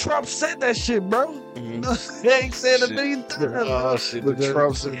 And Trump said that shit, bro. Mm-hmm. He ain't said a million times. Oh shit, but the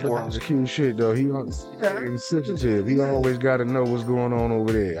Trump support. That's cute shit though. He's sensitive. He always got to know what's going on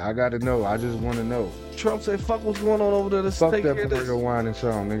over there. I got to know. I just want to know. Trump said, "Fuck what's going on over there." Let's fuck take that care of this. Puerto wine and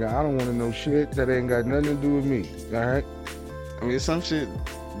song, nigga. I don't want to know shit that ain't got nothing to do with me. All right. I mean, some shit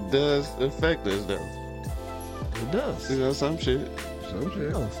does affect us though. It does. You know, some shit.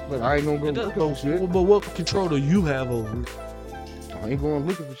 But I ain't gonna go look for shit. But what control do you have over it? I ain't going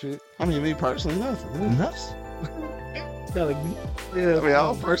looking for shit. I mean, me personally, nothing. Nuts. I mean, I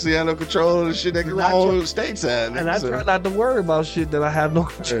don't personally have no control of the shit that goes on stateside. And I try not to worry about shit that I have no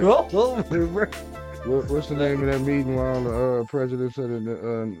control over. What's the name of that meeting where all the presidents of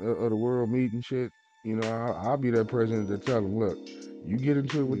the world meet and shit? You know, I'll be that president to tell them, look, you get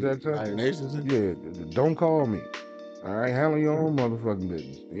into it with that time. Yeah, don't call me. All right, handle your own motherfucking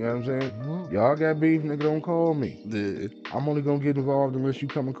business. You know what I'm saying? Mm-hmm. Y'all got beef, nigga, don't call me. Yeah. I'm only gonna get involved unless you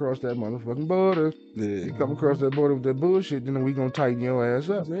come across that motherfucking border. Yeah. You come across that border with that bullshit, then we gonna tighten your ass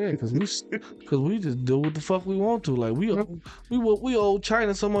up. Yeah, because we just do what the fuck we want to. Like, we owe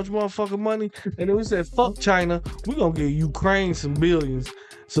China so much motherfucking money, and then we said, fuck China, we gonna give Ukraine some billions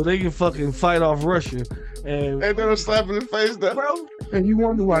so they can fucking fight off Russia. And they don't slap in the face, though. Bro. And you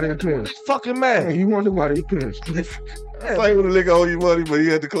wonder why they're pissed. Fucking mad. And you wonder why they pissed. It's like when a nigga owe you money, but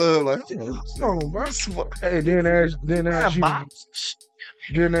you at the club, like, oh, bro. Hey, then ask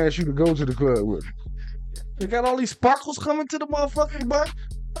you to go to the club with him. They got all these sparkles coming to the motherfucking bar.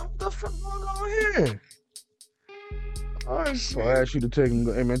 What the fuck going on here? Oh, So I asked you to take him.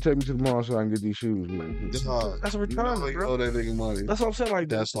 Hey man, take me to the mall so I can get these shoes. Man. That's a You know retarded, you bro. owe that nigga money. That's what I'm saying. Like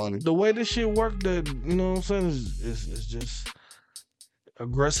That's funny. the way this shit worked, that you know what I'm saying, is just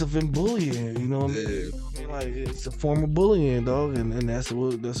aggressive and bullying. You know what I mean? Yeah. You know what I mean? Like it's a form of bullying, dog, and that's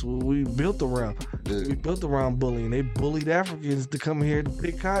what we built around. Yeah. We built around bullying. They bullied Africans to come here to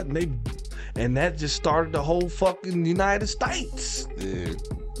pick cotton. And that just started the whole fucking United States. Yeah.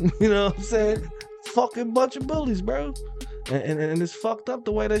 You know what I'm saying? Fucking bunch of bullies, bro. And it's fucked up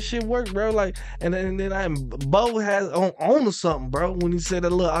the way that shit worked, bro. Like, and then Bo has on to something, bro. When he said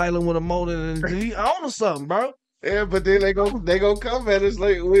that little island with a motor, and he on to something, bro. Yeah, but then they go come at us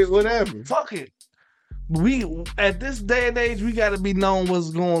like whatever. Fuck it. We at this day and age, we gotta be known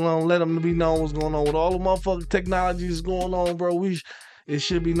what's going on. Let them be known what's going on with all the motherfucking technologies going on, bro. It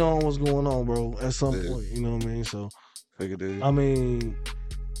should be known what's going on, bro. At some point, you know what I mean. So, I mean,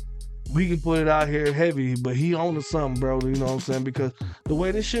 we can put it out here heavy, but he on to something, bro. You know what I'm saying? Because the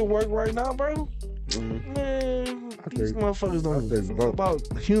way this shit work right now, bro, man, these motherfuckers don't think about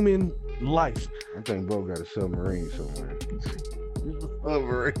human life. I think Bo got a submarine somewhere.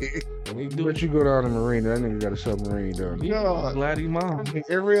 Submarine. But you go down the marine, that nigga got a submarine down there. Yo, I'm glad he my homie.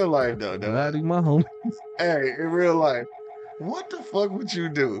 in real life though, Glad he my homie. hey, in real life, what the fuck would you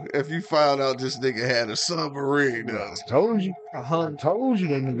do if you found out this nigga had a submarine? Though? I told you. I hug. Told you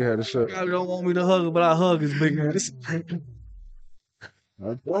that nigga had a sub. Probably don't want me to hug him, but I hug his big ass.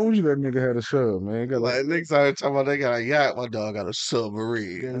 I told you that nigga had a sub, man. Got Like niggas out here talking about they got a yacht, my dog got a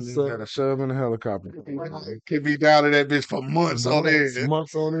submarine. that nigga got a sub and a helicopter. Could be down in that bitch for months on end.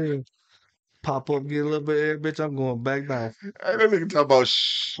 Months on end. Pop up, get a little bit of air, bitch. I'm going back down. Hey, that nigga talking about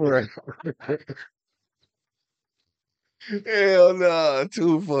shh. Right. Hell nah,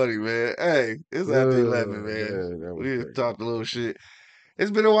 too funny, man. Hey, it's after 11, man. Yeah, that was We just crazy. talked a little shit. It's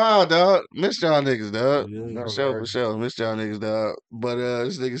been a while, dog. Missed y'all niggas, dog. Yeah, For sure. Missed y'all niggas, dog. But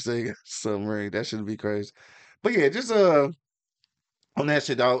this nigga say submarine. That should be crazy. But yeah, just on that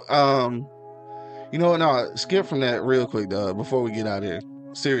shit, dog. You know what? No, skip from that real quick, dog. Before we get out of here,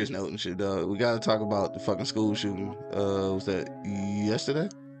 serious note and shit, dog. We gotta talk about the fucking school shooting. Was that yesterday?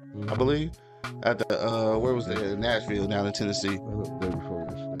 I believe. At the where was it? Nashville, down in Tennessee.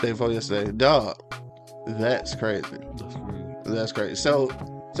 Day before yesterday. Dog. That's crazy. That's crazy. So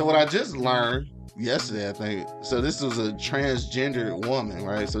what I just learned yesterday, I think. So this was a transgendered woman,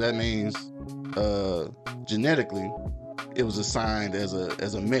 right? So that means genetically it was assigned as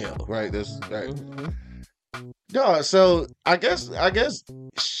a male, right? That's right. Dog, so I guess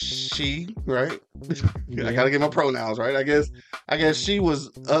she, right? I gotta get my pronouns right. I guess she was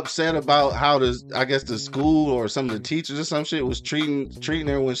upset about how the school or some of the teachers or some shit was treating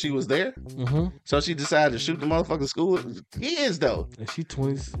her when she was there. So she decided to shoot the motherfucking school kids though. And she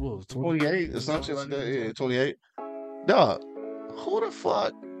 20, what was 28 or some shit like that. Yeah, 28. Dog, who the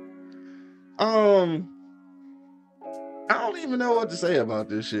fuck? I don't even know what to say about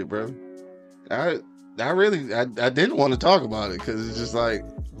this shit, bro. I didn't want to talk about it because it's just like,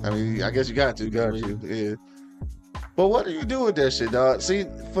 I mean, I guess you got to. Yeah. But what do you do with that shit, dog? See,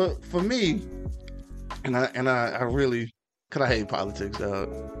 for me, and I really, cause I hate politics, dog.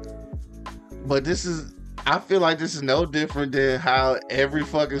 But I feel like this is no different than how every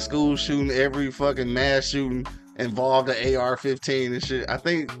fucking school shooting, every fucking mass shooting involved an AR-15 and shit. I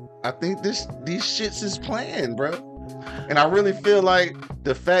think these shits is planned, bro. And I really feel like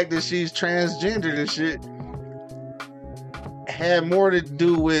the fact that she's transgendered and shit had more to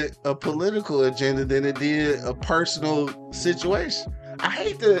do with a political agenda than it did a personal situation. I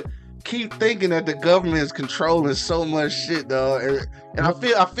hate to keep thinking that the government is controlling so much shit, dog. And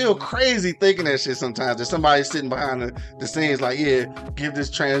I feel crazy thinking that shit sometimes. That somebody's sitting behind the scenes like, yeah, give this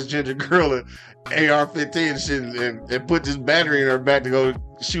transgender girl an AR-15 and shit and put this battery in her back to go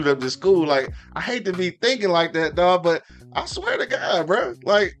shoot up the school. Like, I hate to be thinking like that, dog, but I swear to God, bro,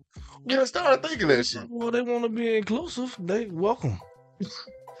 like, you gotta start thinking that shit. Well, they want to be inclusive. They welcome.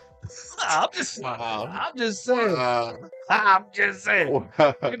 I'm just saying. I'm just saying.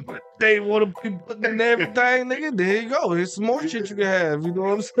 They want to be putting in everything, nigga. There you go. There's some more shit you can have. You know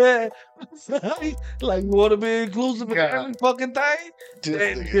what I'm saying? Like, you want to be inclusive in every fucking thing?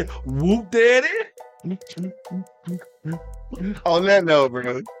 Whoop, there it is. On that note,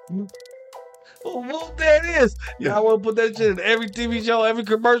 bro. Whoop, there it is. Y'all want to put that shit in every TV show, every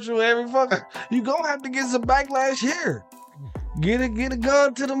commercial, every fucking. You gonna have to get some backlash here. Get a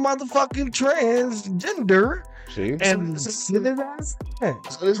gun to the motherfucking transgender. See? And sit it as that.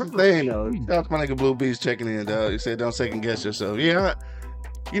 So this is the thing, though. That's my nigga Blue Beast checking in, dog. He said, "Don't second guess yourself." Yeah,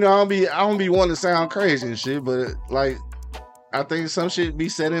 I don't be wanting to sound crazy and shit, but like, I think some shit be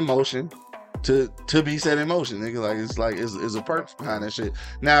set in motion, to be set in motion, nigga. Like it's a purpose behind that shit.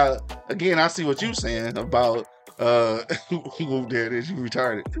 Now, again, I see what you saying about who there it is, you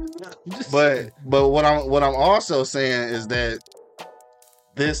retarded. But what I'm also saying is that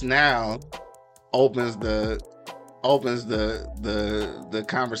this now opens the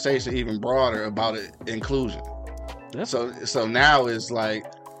conversation even broader about inclusion. So now it's like,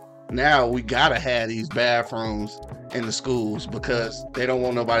 now we gotta have these bathrooms in the schools because they don't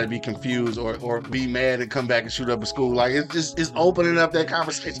want nobody to be confused or be mad and come back and shoot up a school. Like it's opening up that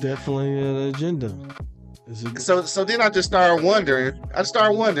conversation. Definitely an agenda. So then I just started wondering.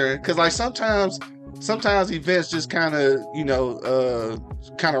 Because like sometimes events just kind of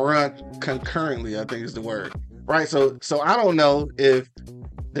run concurrently, I think is the word, right? So I don't know if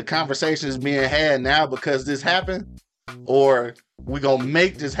the conversation is being had now because this happened, or we gonna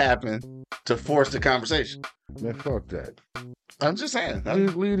make this happen to force the conversation. Man, fuck that. I'm just saying.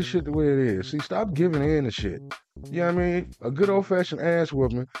 Leave the shit the way it is. See, stop giving in to shit. You know what I mean? A good old fashioned ass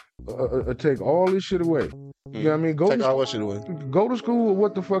whooping take all this shit away. You know what I mean? Take all that shit away. Go to school with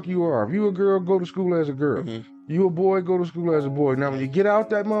what the fuck you are. If you a girl, go to school as a girl. Mm-hmm. You a boy, go to school as a boy. Now, when you get out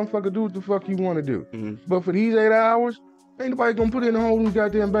that motherfucker, do what the fuck you want to do. Mm-hmm. But for these 8 hours, ain't nobody gonna put in a whole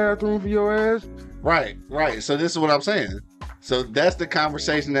goddamn bathroom for your ass. Right. So this is what I'm saying. So that's the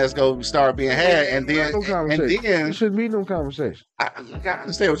conversation that's gonna start being had, and then there shouldn't be no conversation. I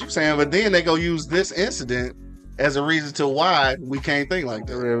understand what you're saying, but then they go use this incident as a reason to why we can't think like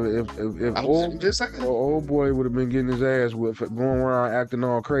that. If old boy would have been getting his ass whipped for going around acting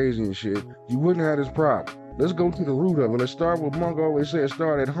all crazy and shit, you wouldn't have this problem. Let's go to the root of it. Let's start with Monk always said,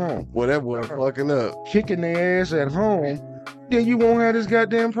 start at home. Whatever was fucking up. Kicking their ass at home, then you won't have this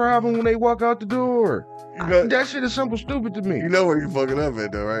goddamn problem when they walk out the door. That shit is simple stupid to me. You know where you fucking up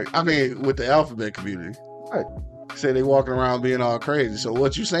at though, right? I mean, with the alphabet community. Right. Say they walking around being all crazy. So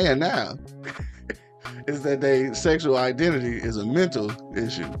what you saying now is that their sexual identity is a mental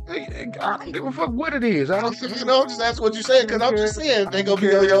issue. I don't give a fuck what it is. Just that's what you saying, because I'm just saying they gonna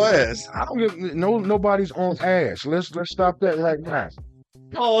be on your ass. I don't give nobody's on ass. Let's stop that right now.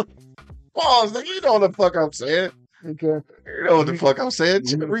 Pause, nigga. You know what the fuck I'm saying. Okay. You know what the fuck I'm saying.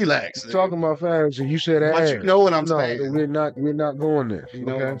 Relax. Talking about facts, and you said ass. But you know what I'm saying. We're not going there. You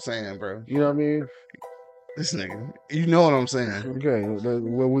know what I'm saying, bro. You know what I mean? This nigga. You know what I'm saying. Okay.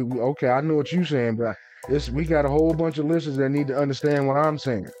 Well, I know what you're saying, but we got a whole bunch of listeners that need to understand what I'm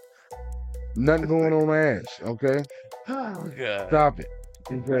saying. Nothing going on my ass, okay? Oh, God. Stop it.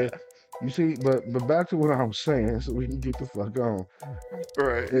 Okay. You see, but back to what I was saying, so we can get the fuck on.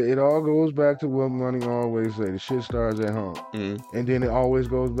 Right. It all goes back to what Money always say. The shit starts at home. Mm-hmm. And then it always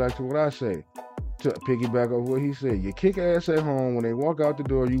goes back to what I say. To piggyback off what he said. You kick ass at home. When they walk out the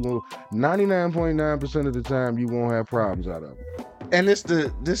door, you will 99.9% of the time you won't have problems out of it. And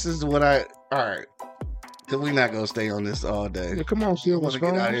this is what all right. Cause we not gonna stay on this all day. Yeah, come on, Silver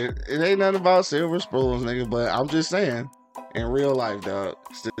Spoons. It ain't nothing about silver spoons, nigga. But I'm just saying, in real life, dog,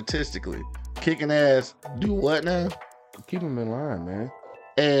 statistically, kicking ass do what now? Keep them in line, man.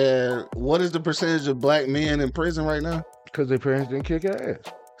 And what is the percentage of black men in prison right now? Because their parents didn't kick ass.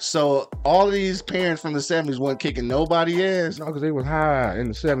 So all of these parents from the 70s weren't kicking nobody ass? No, because they was high in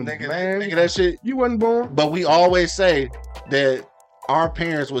the 70s. Nigga, that shit. You wasn't born. But we always say that our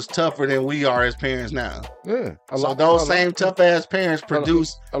parents was tougher than we are as parents now. Yeah. So those same tough ass parents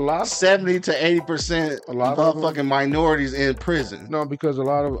produce a lot 70 to 80% motherfucking minorities in prison. No, because it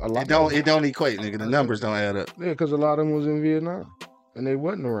don't equate, nigga. The numbers don't add up. Yeah, because a lot of them was in Vietnam and they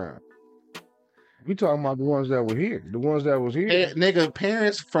wasn't around. We talking about the ones that were here. The ones that was here. Nigga,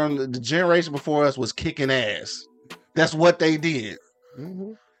 parents from the generation before us was kicking ass. That's what they did.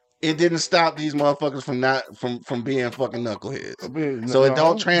 Mm-hmm. It didn't stop these motherfuckers from being fucking knuckleheads. It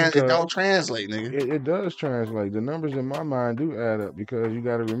don't translate, nigga. It does translate. The numbers in my mind do add up because you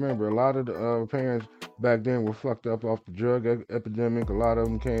got to remember a lot of the parents back then were fucked up off the drug epidemic. A lot of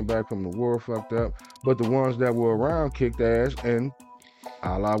them came back from the war fucked up, but the ones that were around kicked ass, and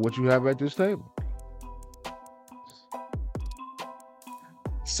a la what you have at this table.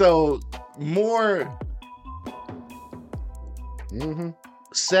 So more. Mm-hmm.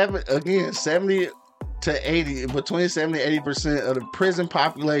 70 to 80, between 70 and 80% of the prison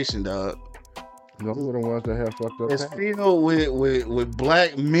population, dog. Those are the ones that have fucked up. It's filled with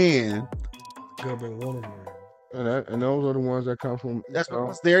black men. Government one of them. And those are the ones that come from. That's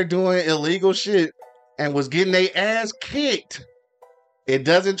because they're doing illegal shit and was getting their ass kicked. It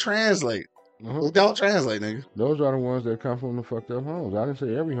doesn't translate. Uh-huh. It don't translate, nigga. Those are the ones that come from the fucked up homes. I didn't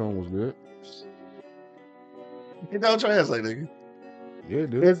say every home was good. It don't translate, nigga. Yeah,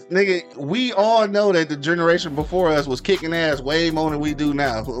 dude. It's, nigga, we all know that the generation before us was kicking ass way more than we do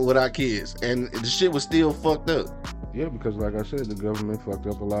now with our kids, and the shit was still fucked up. Yeah, because like I said, the government fucked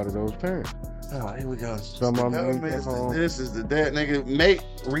up a lot of those parents. Oh, here we go. Some of them This is the that nigga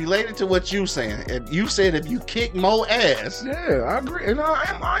related to what you saying. If you said if you kick more ass, Yeah, I agree, and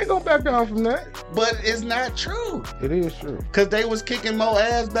I ain't gonna back down from that. but it's not true. It is true. Cause they was kicking more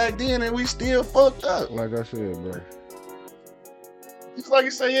ass back then, and we still fucked up. Like I said, bro. It's like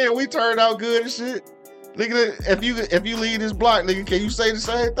you say, yeah, we turned out good and shit. Nigga, if you leave this block, nigga, can you say the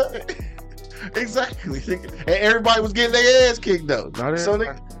same thing? Exactly. Nigga. And everybody was getting their ass kicked though. Not So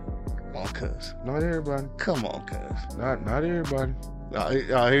everybody. come on, cuz. Not everybody. Come on, cuz. Not everybody.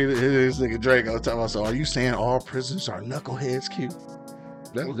 Here this nigga Draco talking about. So, are you saying all prisoners are knuckleheads? Q?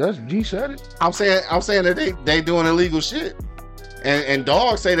 That's G said it. I'm saying that they doing illegal shit, and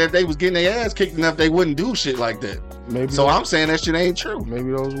dogs say that they was getting their ass kicked enough they wouldn't do shit like that. Maybe So those, I'm saying that shit ain't true. maybe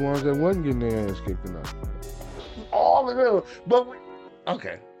those ones that wasn't getting their ass kicked enough. All of them, but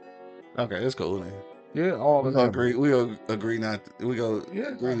okay, that's cool. Man. Yeah, all We of gonna them. agree. We gonna agree not. We go Yeah,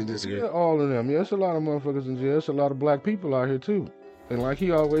 agree to disagree. yeah, all of them. Yeah, it's a lot of motherfuckers in jail. It's a lot of black people out here too. And like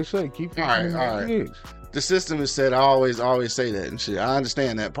he always say, keep All right, fixing all right. kids. The system is set. I always say that and shit. I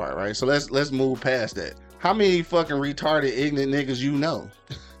understand that part, right? So let's move past that. How many fucking retarded, ignorant niggas you know?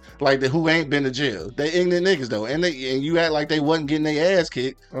 Like who ain't been to jail? They ignorant niggas though, and you act like they wasn't getting their ass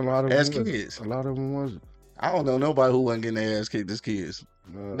kicked A lot of as them wasn't. kids. A lot of them wasn't. I don't know nobody who wasn't getting their ass kicked as kids.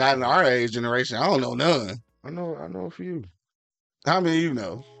 Not in our age generation. I don't know none. I know a few. How many you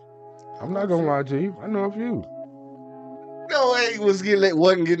know? I'm not gonna lie to you. I know a few. No way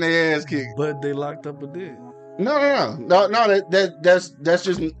wasn't getting their ass kicked. But they locked up a dick. No. That's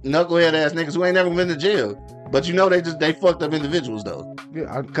just knucklehead ass niggas who ain't never been to jail. But you know they fucked up individuals though.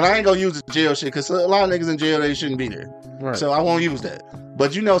 Yeah, Cause I ain't gonna use the jail shit. Cause a lot of niggas in jail they shouldn't be there. right. So I won't use that.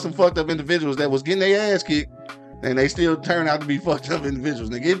 But you know some fucked up individuals that was getting their ass kicked, and they still turn out to be fucked up individuals.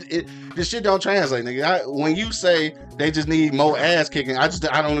 Nigga, this shit don't translate, nigga. When you say they just need more ass kicking, I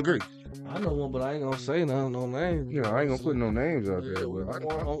don't agree. I know one, but I ain't gonna say no names. Yeah, I ain't gonna put no names out there. But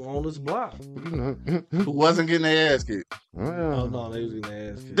on this block. you know, Who wasn't getting their ass kicked? Oh well, no, they was in the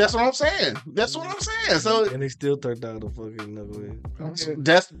ass kicked. That's what I'm saying. That's what I'm saying. So And they still turned out the fucking knucklehead.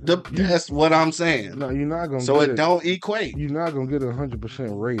 that's what I'm saying. no, you're not gonna. So get it don't equate. You're not gonna get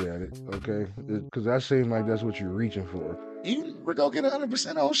 100% rate at it, okay? Because that seems like that's what you're reaching for. We're gonna get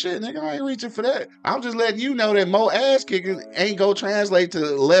 100% on shit, nigga. I ain't reaching for that. I'm just letting you know that more ass kicking ain't gonna translate to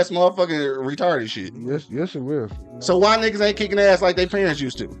less motherfucking retarded shit. Yes, it will. So why niggas ain't kicking ass like their parents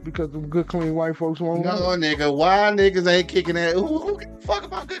used to? Because the good, clean white folks won't. No, want nigga. Why niggas ain't kicking ass? Who give a fuck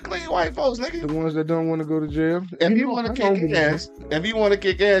about good, clean white folks, it. nigga? The ones that don't want to go to jail. If you want to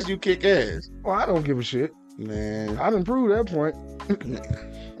kick ass, you kick ass. Well, I don't give a shit. Man. I done proved that point.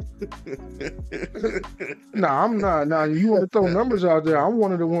 Nah, I'm not. Nah, you want to throw numbers out there? I'm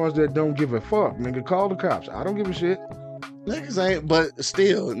one of the ones that don't give a fuck. Nigga, call the cops. I don't give a shit. Niggas ain't, but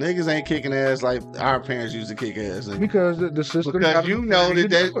still, niggas ain't kicking ass like our parents used to kick ass. Nigga. Because the system. Because got you them know afraid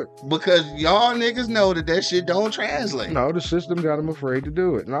that to do it. because y'all niggas know that shit don't translate. No, the system got them afraid to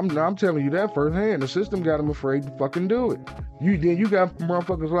do it. And I'm telling you that firsthand. The system got them afraid to fucking do it. You got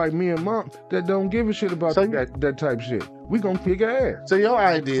motherfuckers like me and Mom that don't give a shit about So that type shit. We gonna kick ass. So your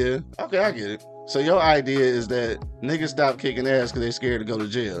idea, okay, I get it. So your idea is that niggas stop kicking ass because they scared to go to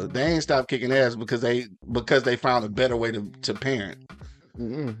jail. They ain't stop kicking ass because they found a better way to parent.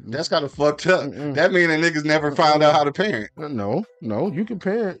 Mm-mm. That's kind of fucked up. Mm-mm. That means that niggas never found out how to parent. No, you can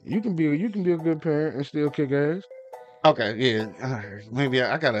parent. You can be a good parent and still kick ass. Okay, yeah. Maybe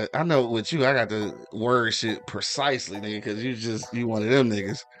I know with you, I got to word shit precisely, nigga, because you one of them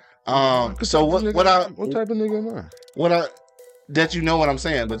niggas. So what type of nigga am I? That you know what I'm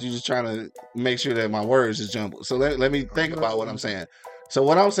saying, but you're just trying to make sure that my words is jumbled. So let me think about what I'm saying. So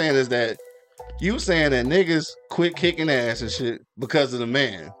what I'm saying is that you saying that niggas quit kicking ass and shit because of the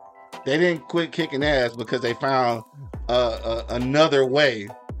man. They didn't quit kicking ass because they found another way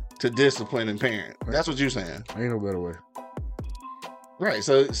to discipline and parent. That's what you're saying. Ain't no better way. Right.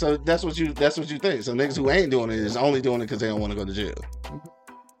 So that's what you think. So niggas who ain't doing it is only doing it because they don't want to go to jail.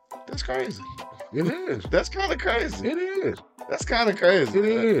 That's crazy. It is. That's kind of crazy. It is. That's kind of crazy. It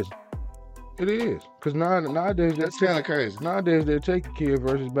is. It is. Because nowadays That's kind of crazy. Nowadays they take a kid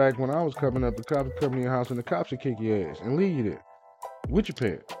versus back when I was coming up, the cops would come to your house and the cops would kick your ass and leave you there with your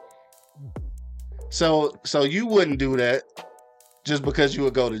parents. So you wouldn't do that just because you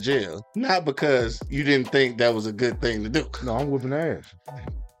would go to jail, not because you didn't think that was a good thing to do. No, I'm whooping ass.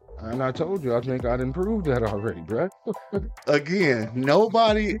 And I told you, I think I done proved that already, right? Again,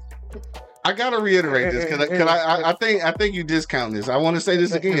 nobody I gotta reiterate this because I think you discount this. I want to say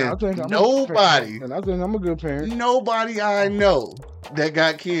this again. Nobody, and I think I'm a good parent. nobody I know that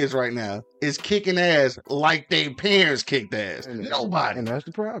got kids right now is kicking ass like their parents kicked ass. Nobody. And that's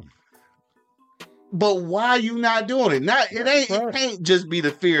the problem. But why you not doing it? It can't just be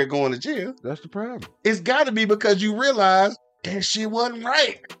the fear of going to jail. That's the problem. It's got to be because you realize that shit wasn't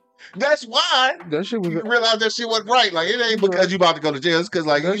right. That's why That shit was you realize that shit wasn't right. Like, it ain't because you about to go to jail. It's because,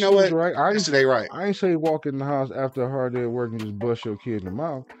 like, that you know shit was what? right. This shit ain't right. I ain't say walk in the house after a hard day of work and just bust your kid in the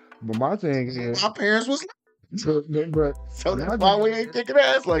mouth. But my thing is, My parents was but so that's why we ain't kicking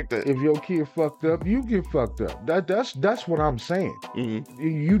ass like that. if your kid fucked up, you get fucked up. That's what I'm saying.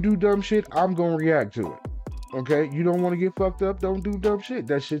 You do dumb shit, I'm gonna react to it. Okay, you don't want to get fucked up, don't do dumb shit.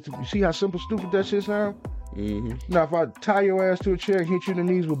 That shit. You see how simple, stupid that shit sound? Now, if I tie your ass to a chair and hit you in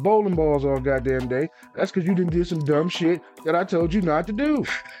the knees with bowling balls all goddamn day, that's because you done did some dumb shit that I told you not to do.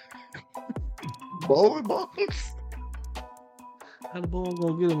 Bowling balls? How the ball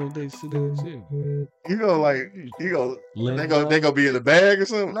gonna get them if they sit there and shit? You go, they gonna be in the bag or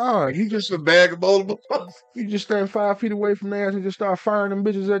something? No, you Just a bag of bowling balls? You just stand 5 feet away from their ass and just start firing them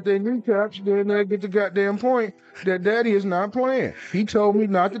bitches at their kneecaps. Then they get the goddamn point that daddy is not playing. He told me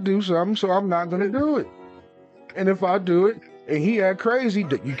not to do something, so I'm not gonna do it. And if I do it and he act crazy,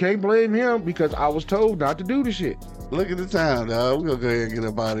 you can't blame him because I was told not to do the shit. Look at the time, dog. We're gonna go ahead and get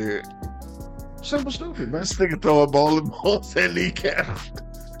up out of here. Simple, stupid, man. This nigga throwing bowling balls at kneecaps.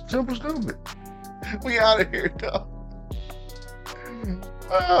 Simple, stupid. We out of here, dog.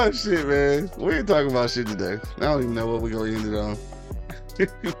 Oh shit, man. We ain't talking about shit today. I don't even know what we gonna end it on.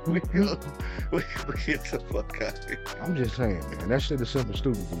 we get the fuck out of here. I'm just saying, man. That shit is simple,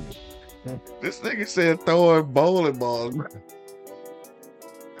 stupid to me. This nigga said throwing bowling balls.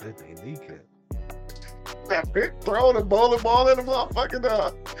 That they kneecap. Throwing a bowling ball at a motherfucking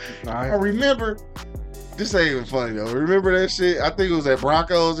dog. I Alright. remember. This ain't even funny though. Remember that shit? I think it was at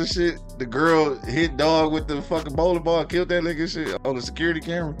Broncos and shit. The girl hit dog with the fucking bowling ball, killed that nigga and shit on the security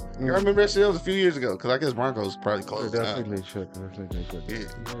camera. You remember that shit? That was a few years ago. Cause I guess Broncos probably closed down. Definitely shut. Definitely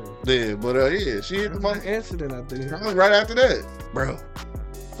shut. Yeah, but yeah, she hit the My mother incident, I think. right after that, bro.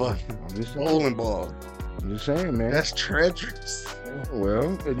 Fuck I'm just saying. bowling ball. I'm just saying, man. That's treacherous.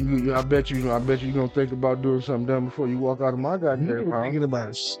 Well, I bet you gonna think about doing something dumb before you walk out of my goddamn You house. thinking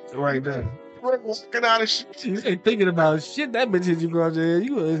about shit right now. Walking out of shit. You ain't thinking about shit. That bitch hit you across your head.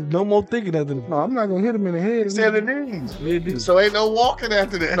 You ain't no more thinking after the No, I'm not gonna hit him in the head. He said the knees. Yeah, So ain't no walking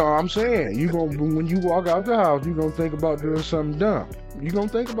after that. No, I'm saying when you walk out the house, you gonna think about doing something dumb. You gonna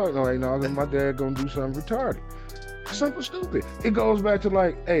think about no, my dad gonna do something retarded. Simple, stupid. It goes back to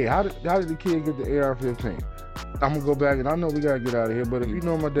like, hey, how did the kid get the AR-15? I'm gonna go back and I know we gotta get out of here, but if you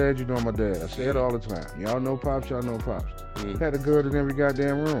know my dad, you know my dad. I say it all the time. Y'all know Pops, y'all know Pops. Had a gun in every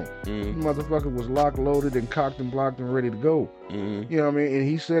goddamn room. Motherfucker was locked, loaded, and cocked and blocked and ready to go. You know what I mean? And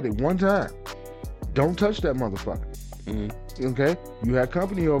he said it one time. Don't touch that motherfucker. Okay? You had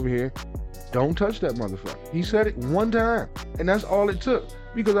company over here. Don't touch that motherfucker. He said it one time. And that's all it took.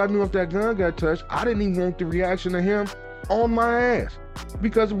 Because I knew if that gun got touched, I didn't even want the reaction of him on my ass.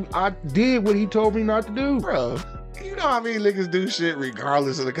 Because I did what he told me not to do. Bro, you know how many niggas do shit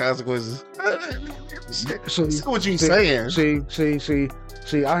regardless of the consequences? So See what you saying.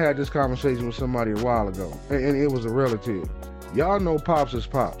 See, I had this conversation with somebody a while ago. And it was a relative. Y'all know Pops is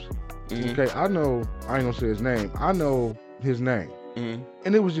Pops. Okay, I ain't gonna say his name. I know his name.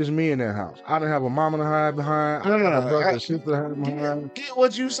 And it was just me in that house. I didn't have a mama to hide behind. No, I didn't have a brother and sister to hide behind. Get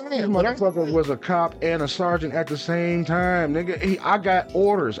what you This saying. motherfucker was a cop and a sergeant at the same time, nigga. I got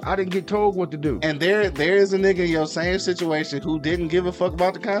orders. I didn't get told what to do. And there is a nigga in your same situation who didn't give a fuck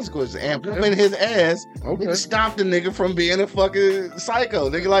about the consequences and whooping his ass Okay. stopped the nigga from being a fucking psycho.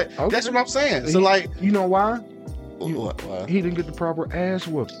 Nigga, like, that's what I'm saying. So, like, You know why? what? He didn't get the proper ass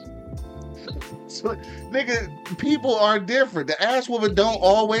whooping. So, nigga, people are different. The ass whooping don't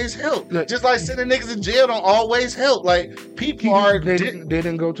always help. Look, Just like sending niggas in jail don't always help. Like, people are They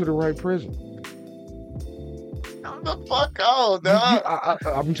didn't go to the right prison. What the fuck on, dog?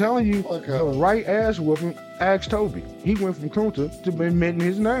 I'm telling you, Fuck the up. right ass whooping. Ask Toby. He went from Kunta to admitting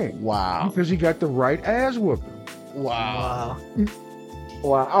his name Wow. because he got the right ass whooping. Wow.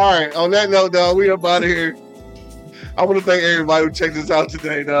 Wow. All right. On that note, dog, we up out of here. I want to thank everybody who checked us out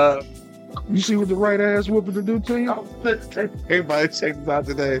today, dog. You see what the right ass whooping to do to you? Everybody who checked us out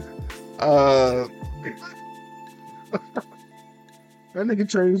today. That nigga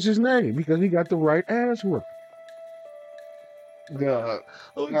changed his name because he got the right ass whooping. Yeah.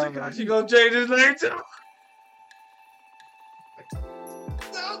 She gonna change his name too?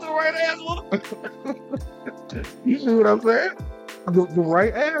 That was the right ass one. You see what I'm saying? The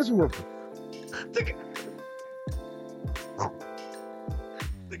right ass whooping. The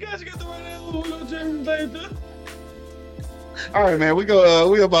guys got the right animal. We're gonna change the thing, too. All right, man. We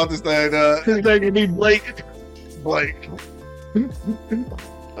about this thing. His name can be Blake. Blake.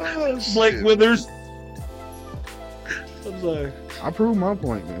 Oh, Blake shit. Withers. I'm sorry. I proved my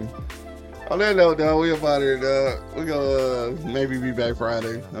point, man. On that note, dog, we about it. We gonna maybe be back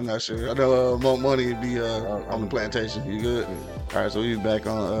Friday. I'm not sure. I know Money will be on the plantation. You good? All right, so we be back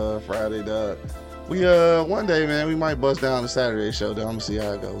on Friday, dog. We one day, man, we might bust down the Saturday show. Dog. I'm gonna see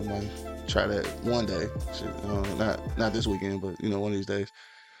how it go. We might try that one day. Shit, not this weekend, but one of these days.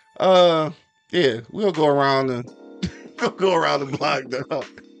 Yeah, we'll go around the block, dog.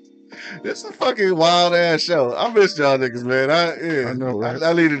 This is a fucking wild ass show. I miss y'all niggas, man. I know, right?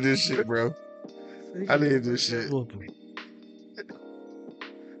 I needed this shit, bro. I needed this shit.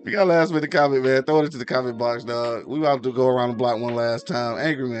 We got last minute comment, man. Throw it into the comment box, dog. We about to go around the block one last time.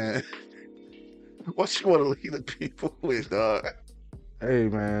 Angry man, what you want to leave the people with, dog? Hey,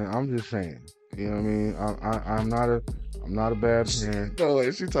 man, I'm just saying. You know what I mean? I'm not a bad man. No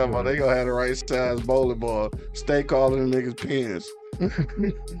way. She talking about they gonna have the right size bowling ball. Stay calling them niggas pins.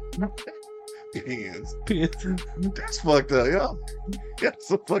 Pins. That's fucked up, y'all. That's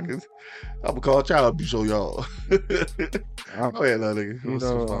so fucking. I'm gonna call child abuse on y'all. Go ahead, little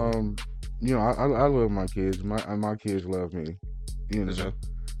nigga. I love my kids. My kids love me. You know, Sure.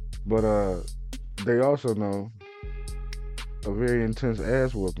 but they also know a very intense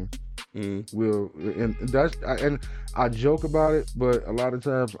ass whooping will, and I joke about it, but a lot of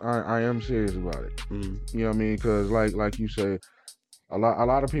times I am serious about it. You know what I mean? Because like you say, a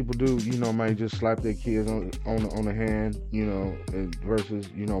lot of people do, might just slap their kids on the hand, and versus,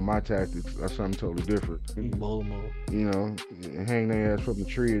 my tactics are something totally different. Hang their ass from the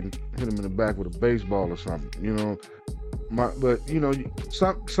tree and hit them in the back with a baseball or something.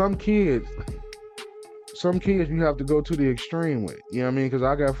 Some kids you have to go to the extreme with. You know what I mean? Because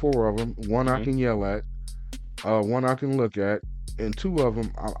I got 4 of them. One I can yell at, one I can look at, and 2 of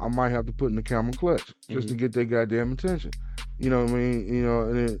them I might have to put in the camel clutch just to get their goddamn attention. You know what I mean?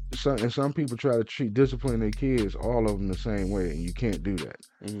 And some people try to discipline their kids, all of them the same way, and you can't do that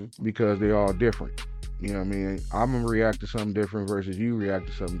because they're all different. You know what I mean? I'm gonna react to something different versus you react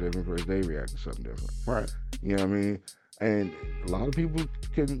to something different versus they react to something different. Right. You know what I mean? And a lot of people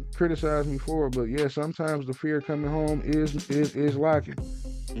can criticize me for it, but yeah, sometimes the fear coming home is lacking.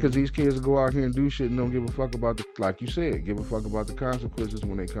 Because these kids will go out here and do shit and don't give a fuck about like you said, give a fuck about the consequences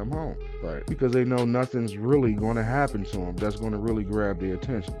when they come home. Right. Because they know nothing's really going to happen to them that's going to really grab their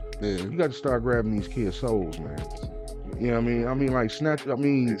attention. Yeah. You got to start grabbing these kids' souls, man. You know what I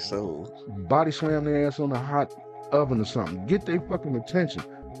mean? Souls. Body slam their ass on the hot oven or something. Get their fucking attention.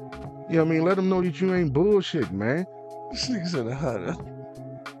 You know what I mean? Let them know that you ain't bullshit, man. This nigga's in the hot.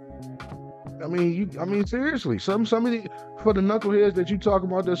 I mean, seriously, some of the for the knuckleheads that you talking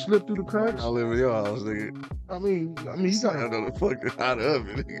about that slip through the cracks. I live in your house, nigga. I mean, you gotta know the fucking hot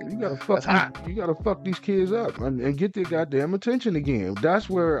oven, nigga. You gotta fuck these kids up and get their goddamn attention again. That's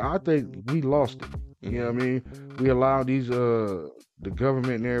where I think we lost it. You know what I mean? We allow these the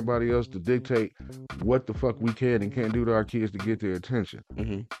government and everybody else to dictate what the fuck we can and can't do to our kids to get their attention.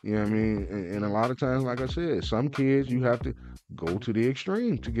 You know what I mean? And a lot of times, like I said, some kids you have to go to the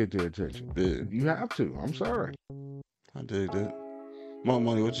extreme to get their attention. Yeah. You have to. I'm sorry. I dig that. More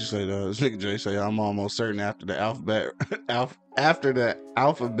money, what you say, though? This nigga Jay say I'm almost certain after the alphabet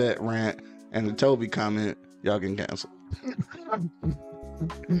rant and the Toby comment, y'all can cancel.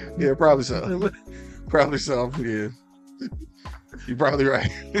 Yeah, probably so. Probably so. Yeah. You're probably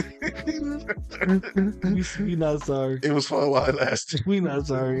right. We not sorry. It was fun while it lasted. We not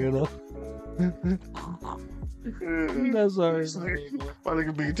sorry, We not sorry. My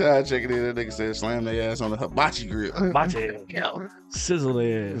nigga Big Ty checking in. That nigga said slam their ass on the hibachi grill. Hibachi. Sizzle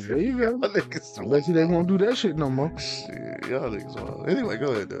their ass. There you go. My niggas I bet you they won't do that shit no more. Shit, y'all niggas wild. Anyway,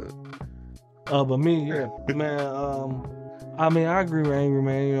 go ahead, though. But me, yeah, man. I mean, I agree with Angry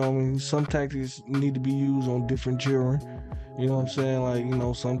Man. You know, what I mean, some tactics need to be used on different children. You know what I'm saying? Like,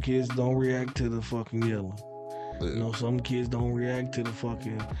 some kids don't react to the fucking yelling. Some kids don't react to the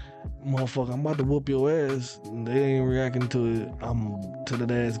fucking motherfucker. I'm about to whoop your ass. They ain't reacting to it. To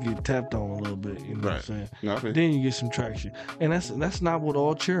the ass get tapped on a little bit. You know what I'm saying? Okay. Then you get some traction, and that's not with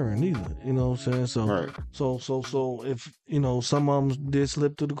all cheering either. You know what I'm saying? So, right. so if some of them did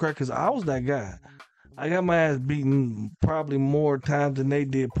slip through the crack, because I was that guy. I got my ass beaten probably more times than they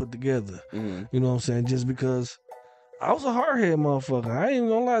did put together. You know what I'm saying? Just because I was a hardhead motherfucker. I ain't even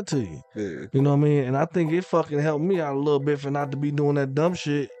gonna lie to you. Yeah. You know what I mean? And I think it fucking helped me out a little bit for not to be doing that dumb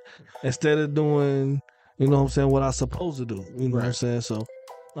shit instead of doing, what I'm saying, what I supposed to do. You know what I'm saying? So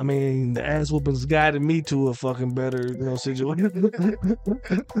I mean, the ass whoopings guided me to a fucking better, situation.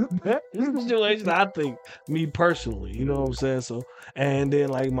 Situation, I think, me personally, you know what I'm saying? So, and then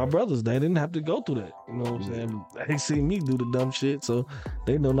like my brothers, they didn't have to go through that, you know what I'm saying? They see me do the dumb shit, so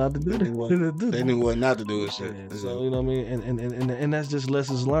they know not to do They that. They knew what not to do and shit. Yeah, so you know what I mean, and that's just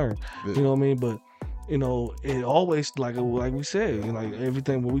lessons learned. You know what I mean? But it always like we said, like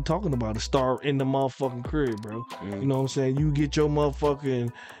everything what we talking about, it start in the motherfucking crib, bro. You know what I'm saying? You get your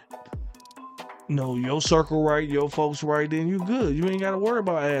motherfucking, your circle right, your folks right, then you good. You ain't got to worry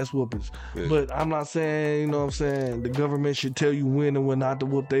about ass whoopings. Yeah. But I'm not saying, the government should tell you when and when not to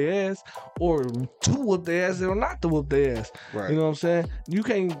whoop their ass, or to whoop their ass or not to whoop their ass. Right. You know what I'm saying? You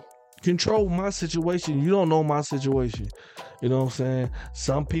can't control my situation. You don't know my situation. You know what I'm saying?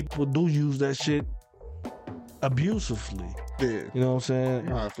 Some people do use that shit abusively. Yeah. You know what I'm saying?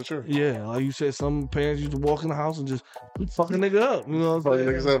 Nah, for sure. Yeah, like you said, some parents used to walk in the house and just fuck a nigga up. You know what I'm saying?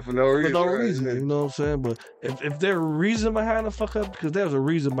 Fuck niggas up for no reason. For no reason. You know what I'm saying? But if there's a reason behind the fuck up, because there's a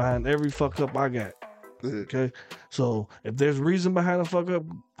reason behind every fuck up I got. Yeah. Okay? So if there's reason behind the fuck up,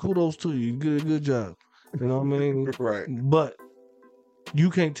 kudos to you. Good job. You know what I mean? Right. But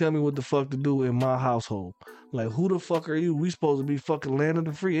you can't tell me what the fuck to do in my household. Like, who the fuck are you? We supposed to be fucking land of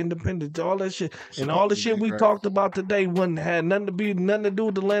the free, independent, all that shit. And all the shit we talked about today had nothing to do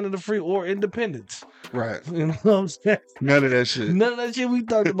with the land of the free or independence. Right. You know what I'm saying? None of that shit. None of that shit we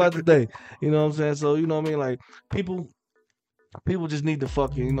talked about today. You know what I'm saying? So, you know what I mean? Like, people just need to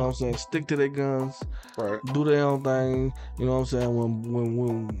fucking, you know what I'm saying, stick to their guns. Right. Do their own thing. You know what I'm saying?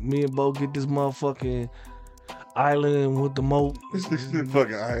 When me and Bo get this motherfucking island with the moat. This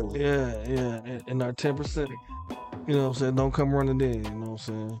fucking island. Yeah. And our 10%. You know what I'm saying? Don't come running in. You know what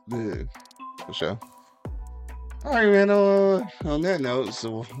I'm saying? Yeah. For sure. All right, man. On that note, it's a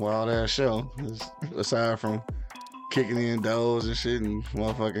wild ass show. Aside from kicking in doors and shit and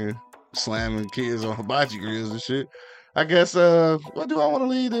motherfucking slamming kids on hibachi grills and shit, I guess, what do I want to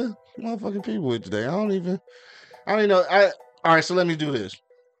leave the motherfucking people with today? I don't even know. All right, so let me do this.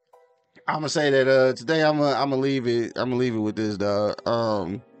 I'm gonna say that today I'm gonna leave it with this,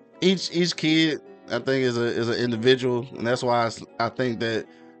 dog. Each kid, I think, is an individual, and that's why I think that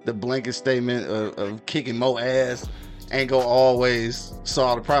the blanket statement of kicking more ass ain't gonna always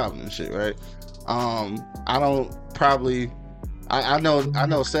solve the problem and shit, right? I know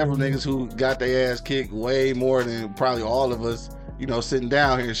several niggas who got their ass kicked way more than probably all of us, sitting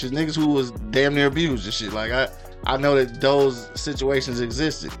down here. Shit, niggas who was damn near abused and shit. Like I know that those situations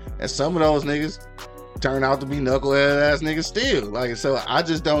existed, and some of those niggas turn out to be knucklehead ass niggas still. Like, so I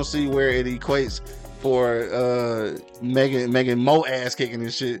just don't see where it equates for making more ass kicking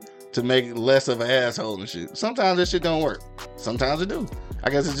and shit to make less of an asshole and shit. Sometimes this shit don't work. Sometimes it do.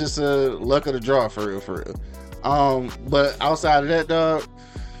 I guess it's just luck of the draw for real. But outside of that, dog,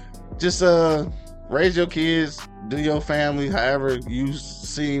 just raise your kids, do your family however you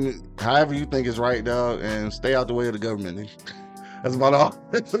think is right, dog, and stay out the way of the government, nigga. That's about all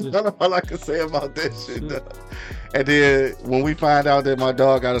I can say about that shit, dog. And then when we find out that my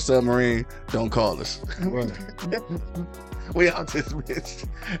dog got a submarine, don't call us. We out this bitch.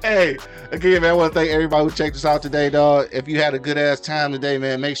 Hey, again, man, I want to thank everybody who checked us out today, dog. If you had a good ass time today,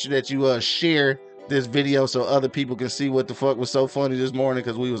 man, make sure that you share this video so other people can see what the fuck was so funny this morning,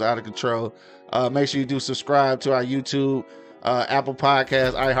 because we was out of control. Make sure you do subscribe to our YouTube, Apple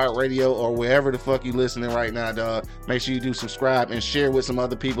Podcasts, iHeartRadio, or wherever the fuck you listening right now, dog. Make sure you do subscribe and share with some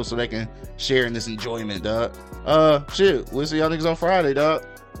other people so they can share in this enjoyment, dog. Shit, we'll see y'all niggas on Friday, dog.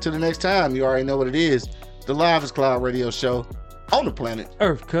 Till the next time, you already know what it is. The Livest Cloud Radio Show on the planet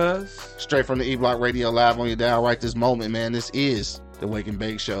Earth, cuz. Straight from the E-Block Radio, live on your dial right this moment, man. This is the Wake and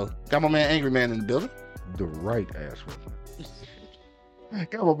Bake Show. Got my man Angry Man in the building. The right ass one.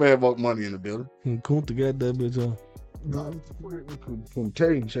 Got my man Vote Money in the building. Kunta got that bitch on. From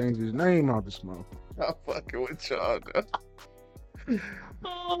Terry changed his name out the smoke. I'm fucking with y'all, dog. And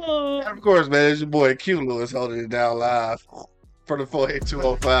of course, man, it's your boy Q Lewis holding it down live for the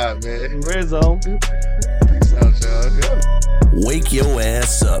 48205, man. Red Zone. Peace out, y'all. Wake your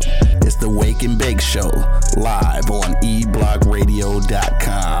ass up. It's the Wake and Bake Show, live on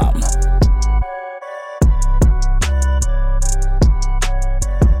eblockradio.com.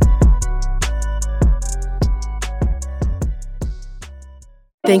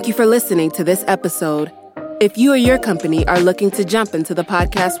 Thank you for listening to this episode. If you or your company are looking to jump into the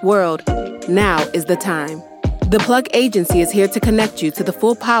podcast world, now is the time. The Plug Agency is here to connect you to the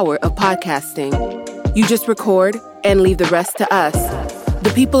full power of podcasting. You just record and leave the rest to us.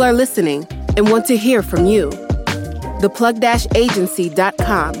 The people are listening and want to hear from you.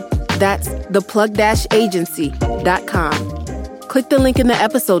 theplug-agency.com. That's theplug-agency.com. Click the link in the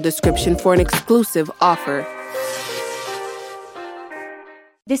episode description for an exclusive offer.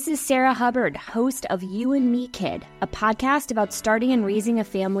 This is Sarah Hubbard, host of You and Me Kid, a podcast about starting and raising a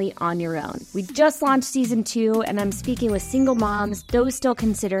family on your own. We just launched season 2, and I'm speaking with single moms, those still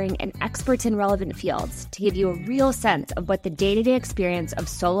considering, and experts in relevant fields to give you a real sense of what the day-to-day experience of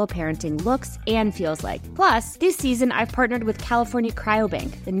solo parenting looks and feels like. Plus, this season, I've partnered with California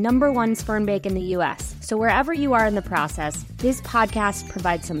Cryobank, the #1 sperm bank in the U.S. So wherever you are in the process, this podcast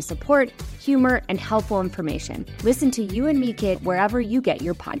provides some support, humor, and helpful information. Listen to You and Me Kid wherever you get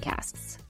your podcasts.